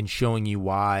thinking and showing you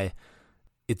why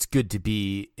it's good to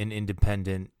be an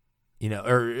independent,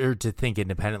 or to think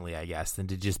independently, I guess, than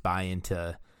to just buy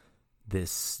into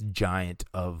this giant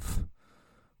of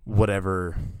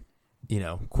whatever,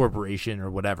 corporation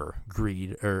or whatever,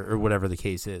 greed or whatever the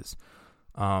case is.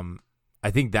 I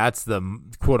think that's the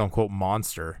quote unquote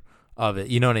monster of it.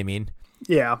 You know what I mean?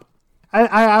 Yeah,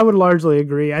 I would largely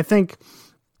agree. I think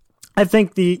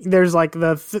there's like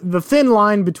the thin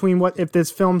line between what if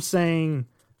this film's saying,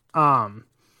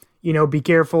 be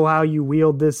careful how you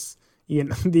wield this,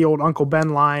 the old Uncle Ben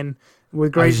line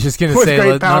with great. I was just gonna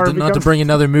say not to bring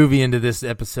another movie into this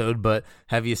episode, but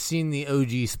have you seen the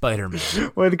OG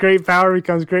Spider-Man? With great power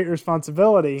becomes great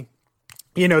responsibility.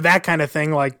 That kind of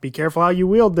thing. Like, be careful how you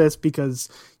wield this, because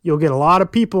you'll get a lot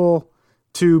of people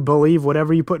to believe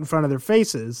whatever you put in front of their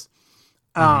faces.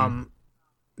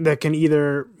 That can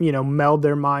either, meld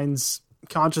their minds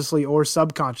consciously or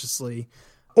subconsciously.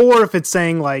 Or if it's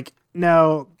saying like,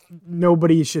 no,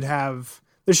 nobody should have,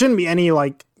 there shouldn't be any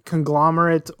like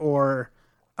conglomerate or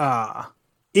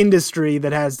industry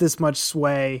that has this much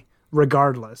sway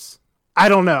regardless. I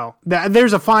don't know.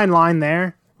 There's a fine line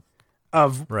there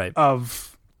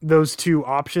of those two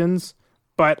options,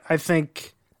 but I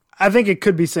think it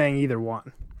could be saying either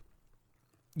one.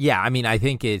 Yeah, I mean, I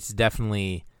think it's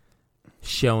definitely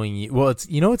showing you. Well,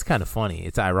 it's kind of funny.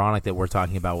 It's ironic that we're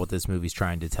talking about what this movie's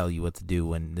trying to tell you what to do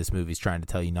when this movie's trying to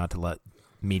tell you not to let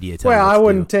media tell well, you what I to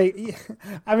wouldn't do. take.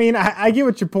 I mean, I get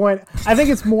what your point. I think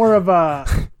it's more of a.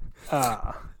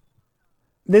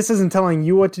 This isn't telling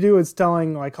you what to do. It's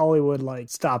telling like Hollywood, like,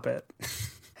 stop it.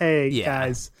 Hey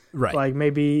guys, right. like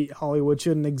maybe Hollywood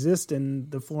shouldn't exist in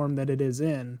the form that it is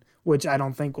in, which I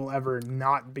don't think will ever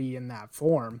not be in that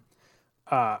form,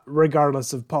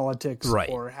 regardless of politics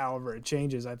or however it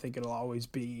changes. I think it'll always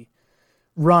be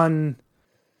run,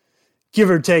 give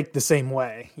or take, the same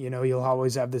way. You know, you'll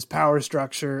always have this power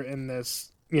structure and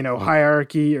this, you know,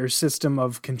 hierarchy or system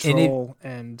of control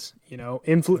and you know,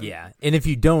 influence. Yeah, and if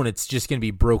you don't, it's just going to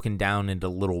be broken down into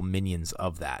little minions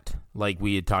of that, like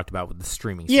we had talked about with the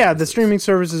streaming services. Yeah, the streaming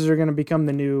services are going to become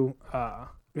the new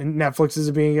Netflix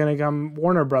is going to become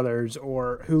Warner Brothers,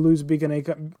 or Hulu's going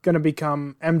to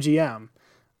become MGM.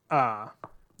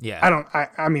 Yeah,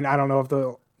 I mean, I don't know if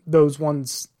those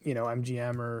ones, you know,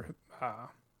 MGM or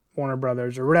Warner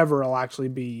Brothers or whatever, will actually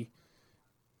be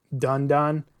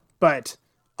done. But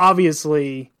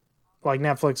obviously, like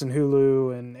Netflix and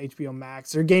Hulu and HBO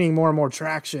Max, they're gaining more and more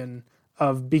traction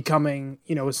of becoming,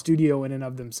 you know, a studio in and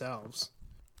of themselves.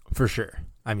 For sure.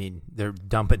 I mean, they're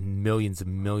dumping millions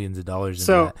and millions of dollars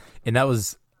into that. And that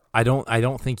was, I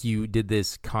don't think you did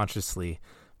this consciously,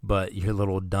 but your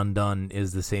little dun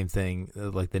is the same thing,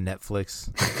 like the Netflix.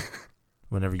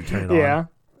 Whenever you turn it on,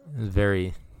 it's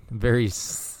very, very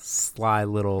sly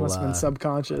little. Must have been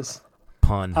subconscious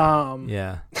pun.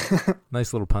 Yeah,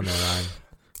 nice little pun there, Ryan.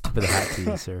 Tip of the hat to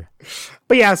you, sir.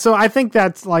 But yeah, so I think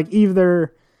that's like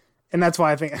either, and that's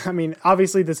why I mean,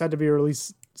 obviously this had to be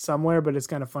released somewhere, but it's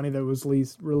kind of funny that it was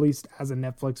released as a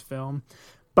Netflix film.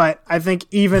 But I think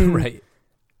even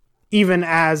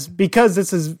because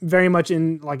this is very much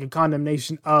in like a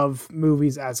condemnation of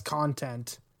movies as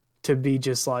content to be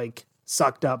just like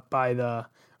sucked up by the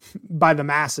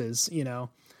masses, you know.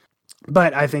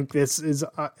 But I think this is,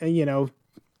 you know,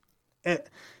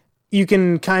 you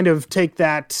can kind of take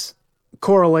that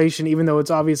correlation, even though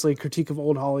it's obviously a critique of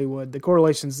old Hollywood. The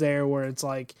correlation's there where it's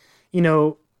like, you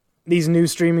know, these new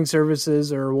streaming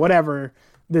services or whatever,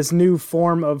 this new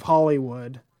form of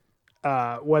Hollywood,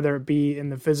 whether it be in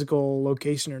the physical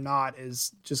location or not,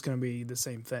 is just going to be the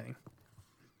same thing.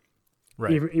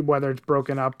 Right. Whether it's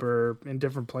broken up or in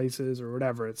different places or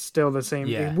whatever, it's still the same.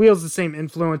 Yeah. It wields the same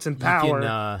influence and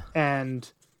power, and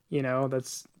you know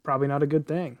that's probably not a good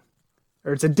thing,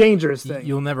 or it's a dangerous thing.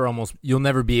 You'll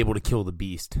never be able to kill the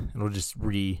beast. It'll just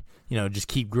just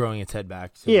keep growing its head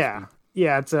back. So yeah.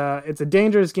 It's a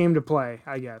dangerous game to play,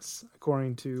 I guess,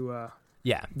 according to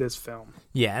this film.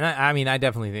 Yeah, and I mean, I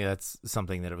definitely think that's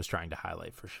something that it was trying to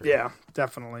highlight for sure. Yeah,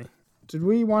 definitely. Did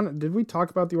we talk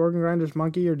about the organ grinder's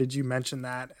monkey, or did you mention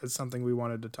that as something we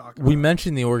wanted to talk about? We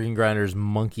mentioned the organ grinder's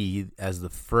monkey as the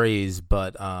phrase,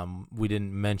 but we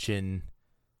didn't mention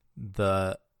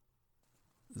the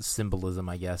symbolism,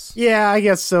 I guess. Yeah, I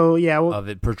guess so. Yeah, of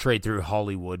it portrayed through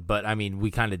Hollywood, but I mean,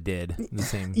 we kind of did the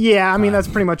same. Yeah, I mean that's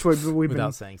pretty much what we've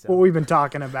been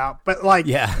talking about. But like,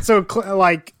 so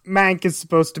like Mank is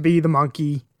supposed to be the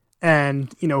monkey,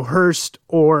 and you know Hearst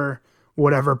or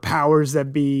whatever powers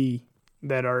that be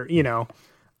that are, you know,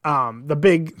 the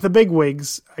big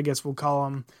wigs, I guess we'll call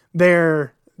them.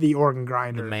 They're the organ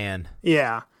grinder, the man.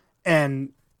 Yeah, and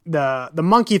the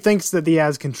monkey thinks that he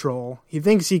has control. He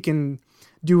thinks he can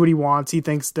do what he wants. He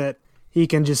thinks that he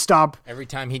can just stop. Every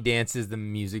time he dances, the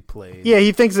music plays. Yeah,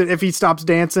 he thinks that if he stops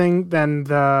dancing, then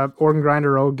the organ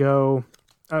grinder will go.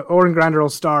 Organ grinder will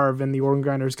starve, and the organ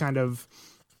grinder's kind of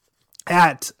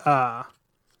at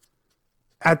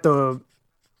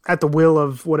the will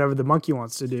of whatever the monkey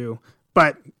wants to do.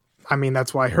 But I mean,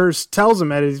 that's why Hearst tells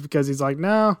him it, is because he's like,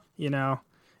 no, you know,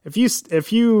 if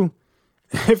you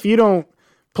don't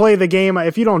play the game,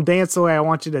 if you don't dance the way I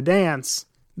want you to dance,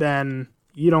 then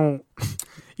you don't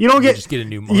just get a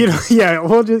new monkey.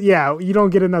 You don't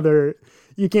get another.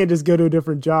 You can't just go to a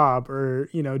different job or,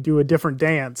 you know, do a different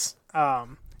dance.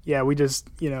 We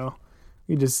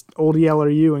just old yeller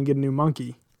you and get a new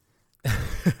monkey.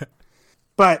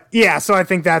 But yeah, so I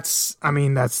think that's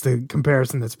the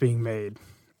comparison that's being made,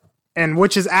 and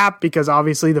which is apt because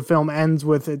obviously the film ends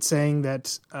with it saying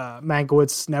that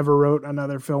Mankiewicz never wrote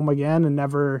another film again and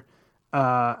never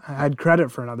had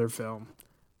credit for another film.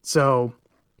 So,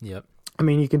 yep. I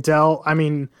mean, you can tell. I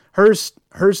mean, Hearst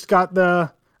got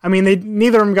the. I mean,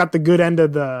 neither of them got the good end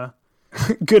of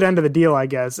the deal, I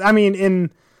guess. I mean,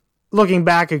 in looking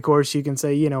back, of course, you can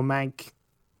say, you know, Mank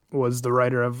was the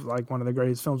writer of like one of the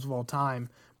greatest films of all time,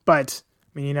 but I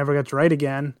mean, he never got to write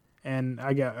again, and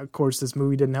of course, this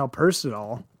movie didn't help Hearst at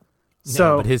all.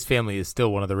 So, but his family is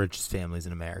still one of the richest families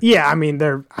in America. Yeah, I mean,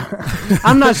 they're.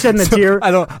 I'm not shedding a tear. I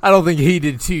don't think he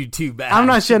did too bad. I'm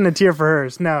not shedding a tear for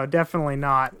hers. No, definitely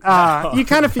not. You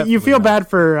kind of you feel bad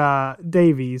for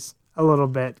Davies a little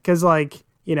bit because, like,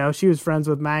 you know, she was friends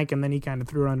with Mank, and then he kind of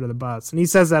threw her under the bus, and he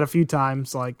says that a few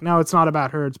times. Like, no, it's not about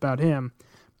her; it's about him.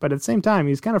 But at the same time,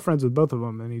 he's kind of friends with both of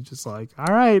them, and he's just like,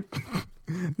 all right,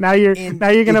 now you're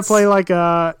gonna play like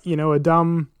a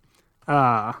dumb.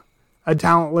 A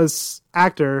talentless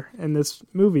actor in this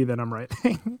movie that I'm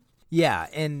writing. Yeah,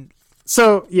 and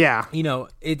so yeah, you know,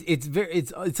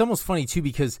 it's almost funny too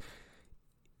because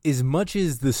as much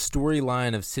as the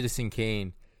storyline of Citizen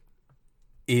Kane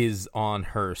is on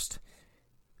Hearst,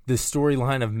 the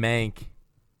storyline of Mank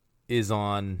is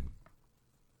on.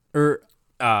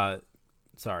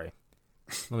 Sorry,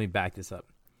 let me back this up.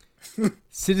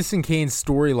 Citizen Kane's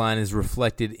storyline is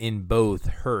reflected in both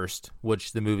Hearst,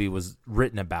 which the movie was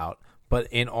written about, but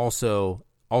also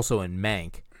in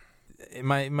Mank.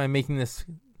 Am I making this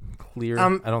clear?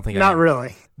 I don't think not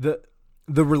really. The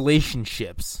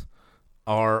relationships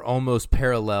are almost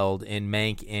paralleled in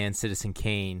Mank and Citizen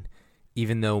Kane,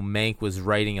 even though Mank was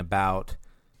writing about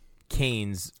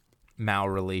Kane's Mao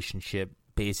relationship,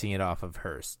 basing it off of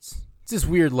Hearst's. It's this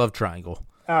weird love triangle.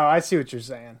 Oh, I see what you're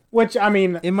saying. Which, I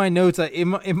mean, in my notes,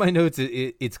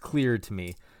 it's clear to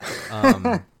me.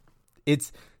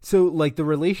 It's so like the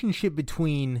relationship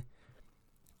between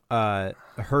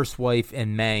Hearst's wife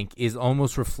and Mank is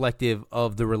almost reflective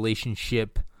of the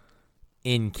relationship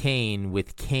in Kane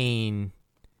with Kane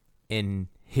and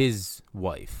his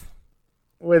wife,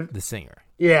 with the singer.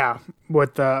 Yeah,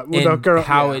 with the girl.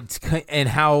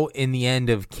 How in the end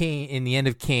of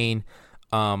Kane.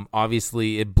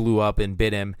 Obviously, it blew up and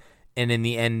bit him, and in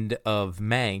the end of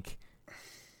Mank,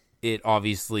 it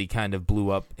obviously kind of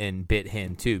blew up and bit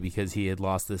him too because he had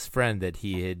lost this friend that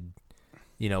he had,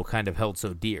 kind of held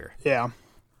so dear. Yeah.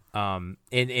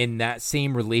 And that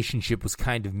same relationship was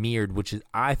kind of mirrored, which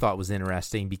I thought was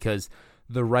interesting because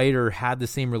the writer had the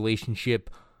same relationship,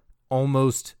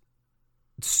 almost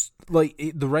like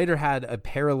the writer had a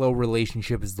parallel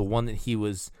relationship as the one that he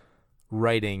was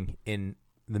writing in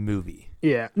the movie.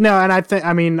 Yeah. No, and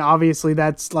I mean, obviously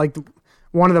that's like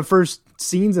one of the first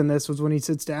scenes in this was when he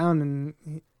sits down and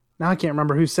now I can't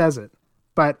remember who says it,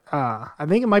 but I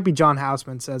think it might be John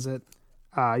Houseman says it.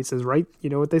 He says, "Write, you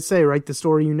know what they say, write the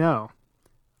story you know."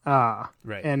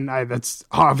 Right. And that's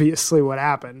obviously what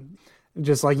happened.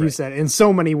 Just like you said, in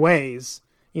so many ways,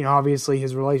 obviously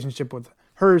his relationship with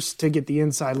Hearst to get the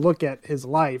inside look at his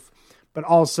life, but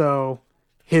also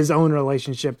his own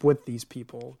relationship with these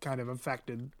people kind of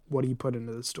affected what he put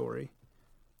into the story.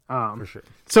 For sure.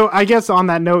 So I guess on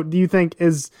that note, do you think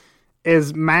is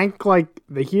Mank like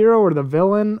the hero or the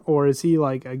villain, or is he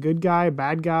like a good guy,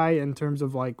 bad guy in terms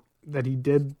of like that he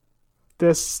did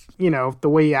this, the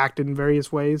way he acted in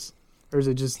various ways, or is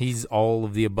it just he's all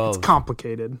of the above? It's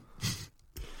complicated.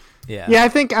 Yeah. Yeah, I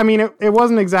think it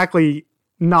wasn't exactly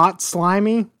not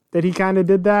slimy that he kind of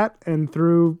did that and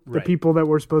threw the people that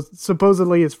were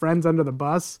supposedly his friends under the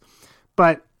bus.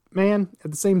 But man,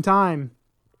 at the same time,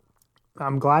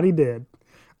 I'm glad he did.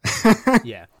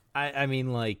 Yeah. I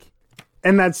mean, like,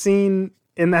 in that scene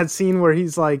where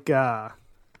he's like,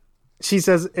 she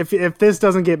says, if this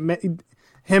doesn't get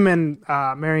him and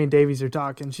Marion Davies are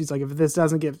talking. She's like, if this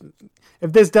doesn't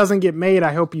get made,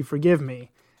 I hope you forgive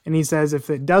me. And he says, if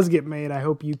it does get made, I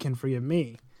hope you can forgive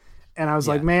me. And I was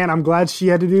like, man, I'm glad she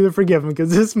had to do the forgiving because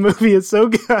this movie is so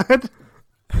good.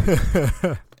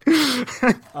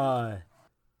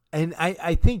 And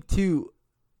I think too,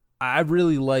 I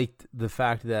really liked the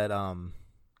fact that, I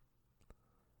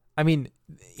mean,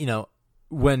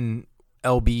 when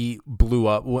LB blew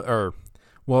up,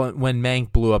 when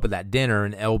Mank blew up at that dinner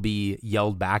and LB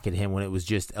yelled back at him when it was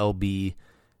just LB,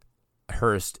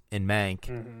 Hearst, and Mank.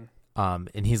 Mm-hmm.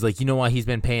 And he's like, you know why he's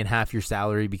been paying half your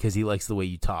salary? Because he likes the way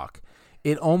you talk.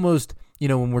 It almost,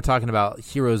 when we're talking about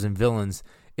heroes and villains,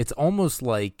 it's almost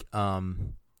like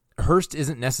Hearst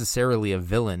isn't necessarily a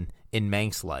villain in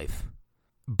Mank's life,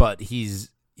 but he's,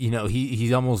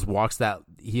 he almost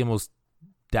he almost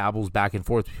dabbles back and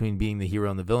forth between being the hero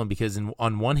and the villain because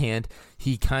on one hand,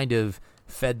 he kind of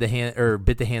bit the hand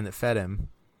that fed him.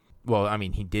 Well, I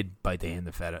mean, he did bite the hand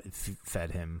that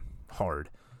fed him hard.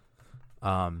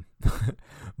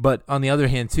 But on the other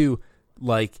hand too,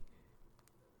 like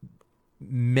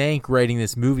Mank writing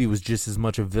this movie was just as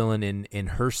much a villain in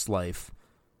Hearst's life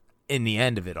in the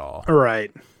end of it all.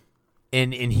 Right.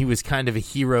 And he was kind of a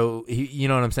hero. You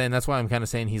know what I'm saying? That's why I'm kind of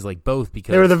saying he's like both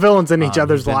because they were the villains in each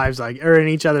other's lives, or in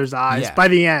each other's eyes by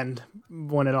the end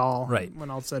when it all, when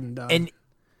all said and done.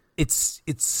 it's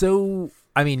so.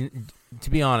 I mean, to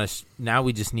be honest, now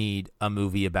we just need a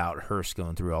movie about Hearst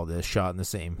going through all this, shot in the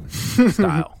same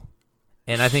style.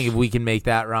 And I think if we can make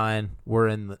that, Ryan, we're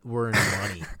in the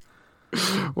money.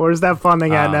 Where's that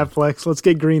funding at Netflix? Let's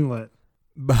get greenlit.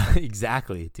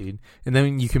 Exactly, dude. And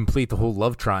then you complete the whole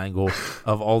love triangle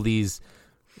of all these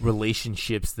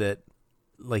relationships that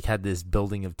like had this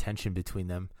building of tension between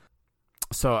them.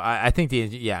 So I think to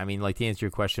answer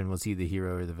your question, was he the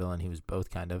hero or the villain? He was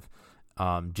both, kind of.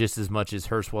 Just as much as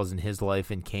Hearst was in his life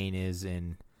and Kane is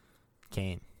in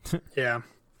Kane. Yeah.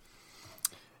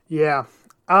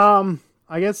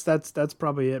 I guess that's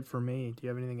probably it for me. Do you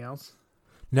have anything else?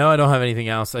 No, I don't have anything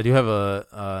else. I do have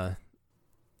a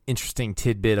interesting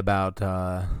tidbit about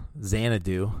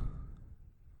Xanadu.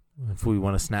 If we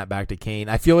want to snap back to Kane,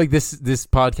 I feel like this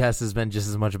podcast has been just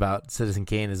as much about Citizen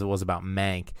Kane as it was about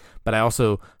Mank. But I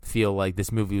also feel like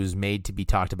this movie was made to be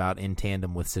talked about in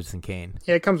tandem with Citizen Kane.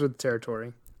 Yeah, it comes with the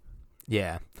territory.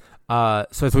 Yeah. So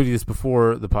I told you this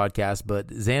before the podcast,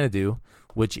 but Xanadu,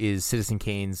 which is Citizen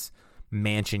Kane's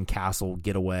mansion, castle,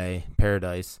 getaway,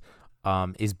 paradise,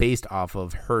 is based off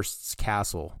of Hearst's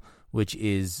castle, which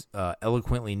is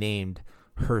eloquently named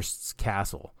Hearst's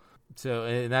Castle. So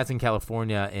and that's in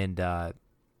California, and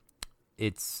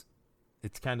it's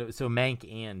kind of so Mank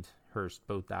and Hearst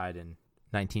both died in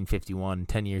 1951,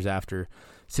 10 years after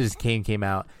Citizen Kane came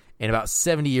out, and about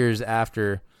 70 years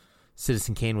after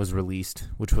Citizen Kane was released,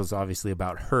 which was obviously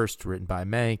about Hearst, written by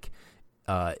Mank.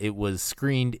 It was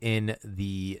screened in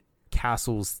the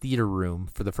Castle's theater room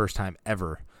for the first time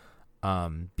ever,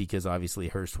 because obviously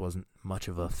Hearst wasn't much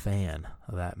of a fan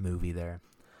of that movie there.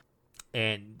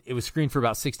 And it was screened for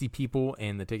about 60 people,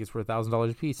 and the tickets were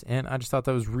 $1,000 a piece. And I just thought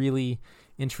that was really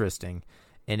interesting.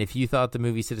 And if you thought the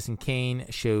movie Citizen Kane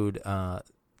showed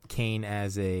Kane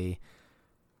as a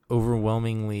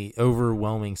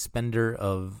overwhelming spender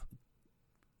of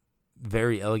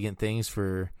very elegant things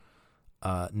for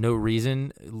no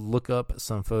reason, look up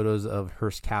some photos of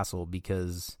Hearst Castle,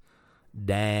 because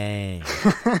dang,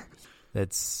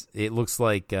 it looks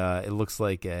like a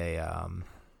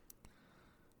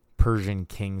Persian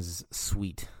king's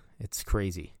suite. It's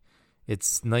crazy.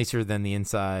 It's nicer than the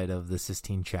inside of the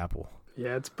Sistine Chapel.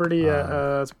 Yeah, it's pretty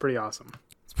awesome.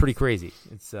 It's pretty crazy.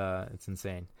 It's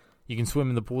insane. You can swim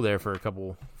in the pool there for a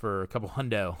couple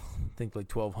hundo. I think like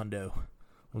 12 hundo.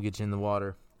 We'll get you in the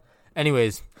water.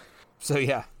 Anyways, so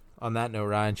yeah. On that note,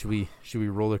 Ryan, should we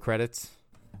roll the credits?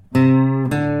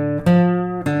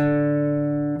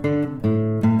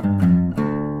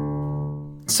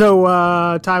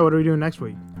 So, Ty, what are we doing next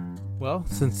week? Well,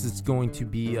 since it's going to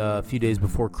be a few days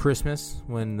before Christmas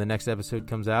when the next episode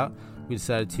comes out, we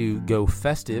decided to go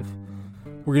festive.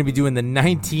 We're going to be doing the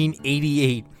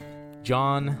 1988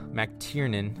 John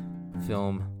McTiernan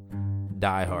film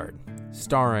Die Hard,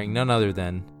 starring none other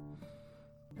than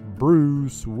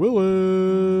Bruce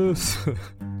Willis.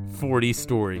 40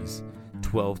 stories,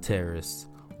 12 terrorists,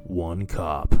 1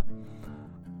 cop.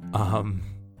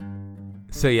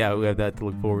 So yeah, we have that to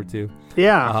look forward to.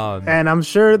 Yeah, and I'm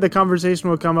sure the conversation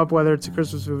will come up whether it's a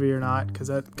Christmas movie or not, because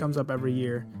that comes up every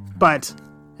year. But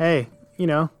hey,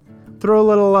 throw a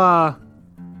little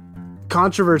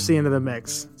controversy into the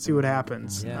mix, see what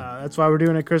happens. Yeah. That's why we're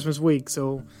doing it Christmas week.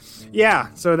 So yeah,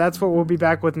 so that's what we'll be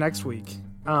back with next week.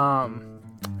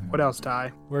 What else,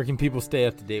 Ty? Where can people stay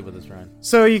up to date with us, Ryan?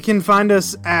 So you can find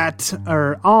us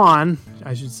on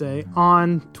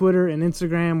Twitter and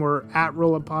Instagram. We're at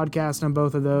Roll Up Podcast on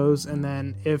both of those. And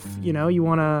then if, you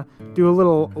want to do a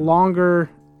little longer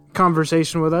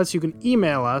conversation with us, you can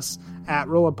email us at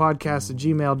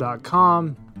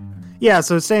rolluppodcast@gmail.com. Yeah,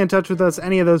 so stay in touch with us,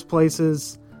 any of those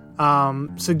places.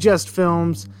 Suggest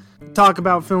films, talk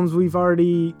about films we've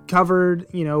already covered,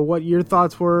 what your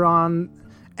thoughts were on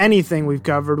anything we've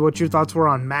covered, what your thoughts were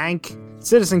on Mank,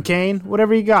 Citizen Kane,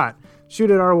 whatever you got.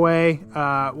 Shoot it our way.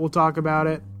 We'll talk about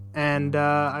it. And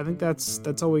I think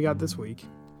that's all we got this week.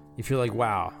 If you're like,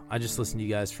 wow, I just listened to you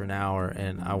guys for an hour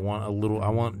and I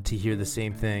want to hear the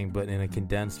same thing, but in a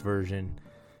condensed version,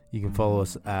 you can follow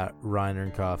us at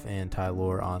Ryan Ernkoff and Ty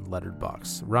Lore on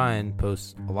Letterboxd. Ryan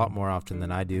posts a lot more often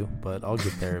than I do, but I'll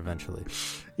get there eventually.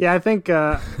 Yeah, I think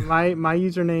my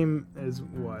username is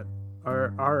what?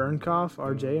 R Ernkoff?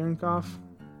 RJ Ernkoff?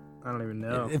 I don't even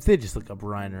know. If they just look up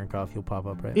Ryan Ernkoff, he'll pop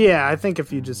up, right? Yeah, I think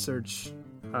if you just search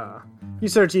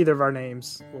either of our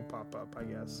names, we'll pop up, I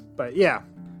guess. But yeah.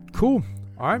 Cool.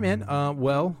 All right, man.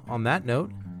 Well, on that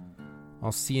note,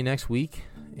 I'll see you next week.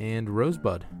 And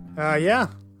Rosebud. Yeah.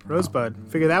 Rosebud.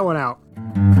 Figure that one out.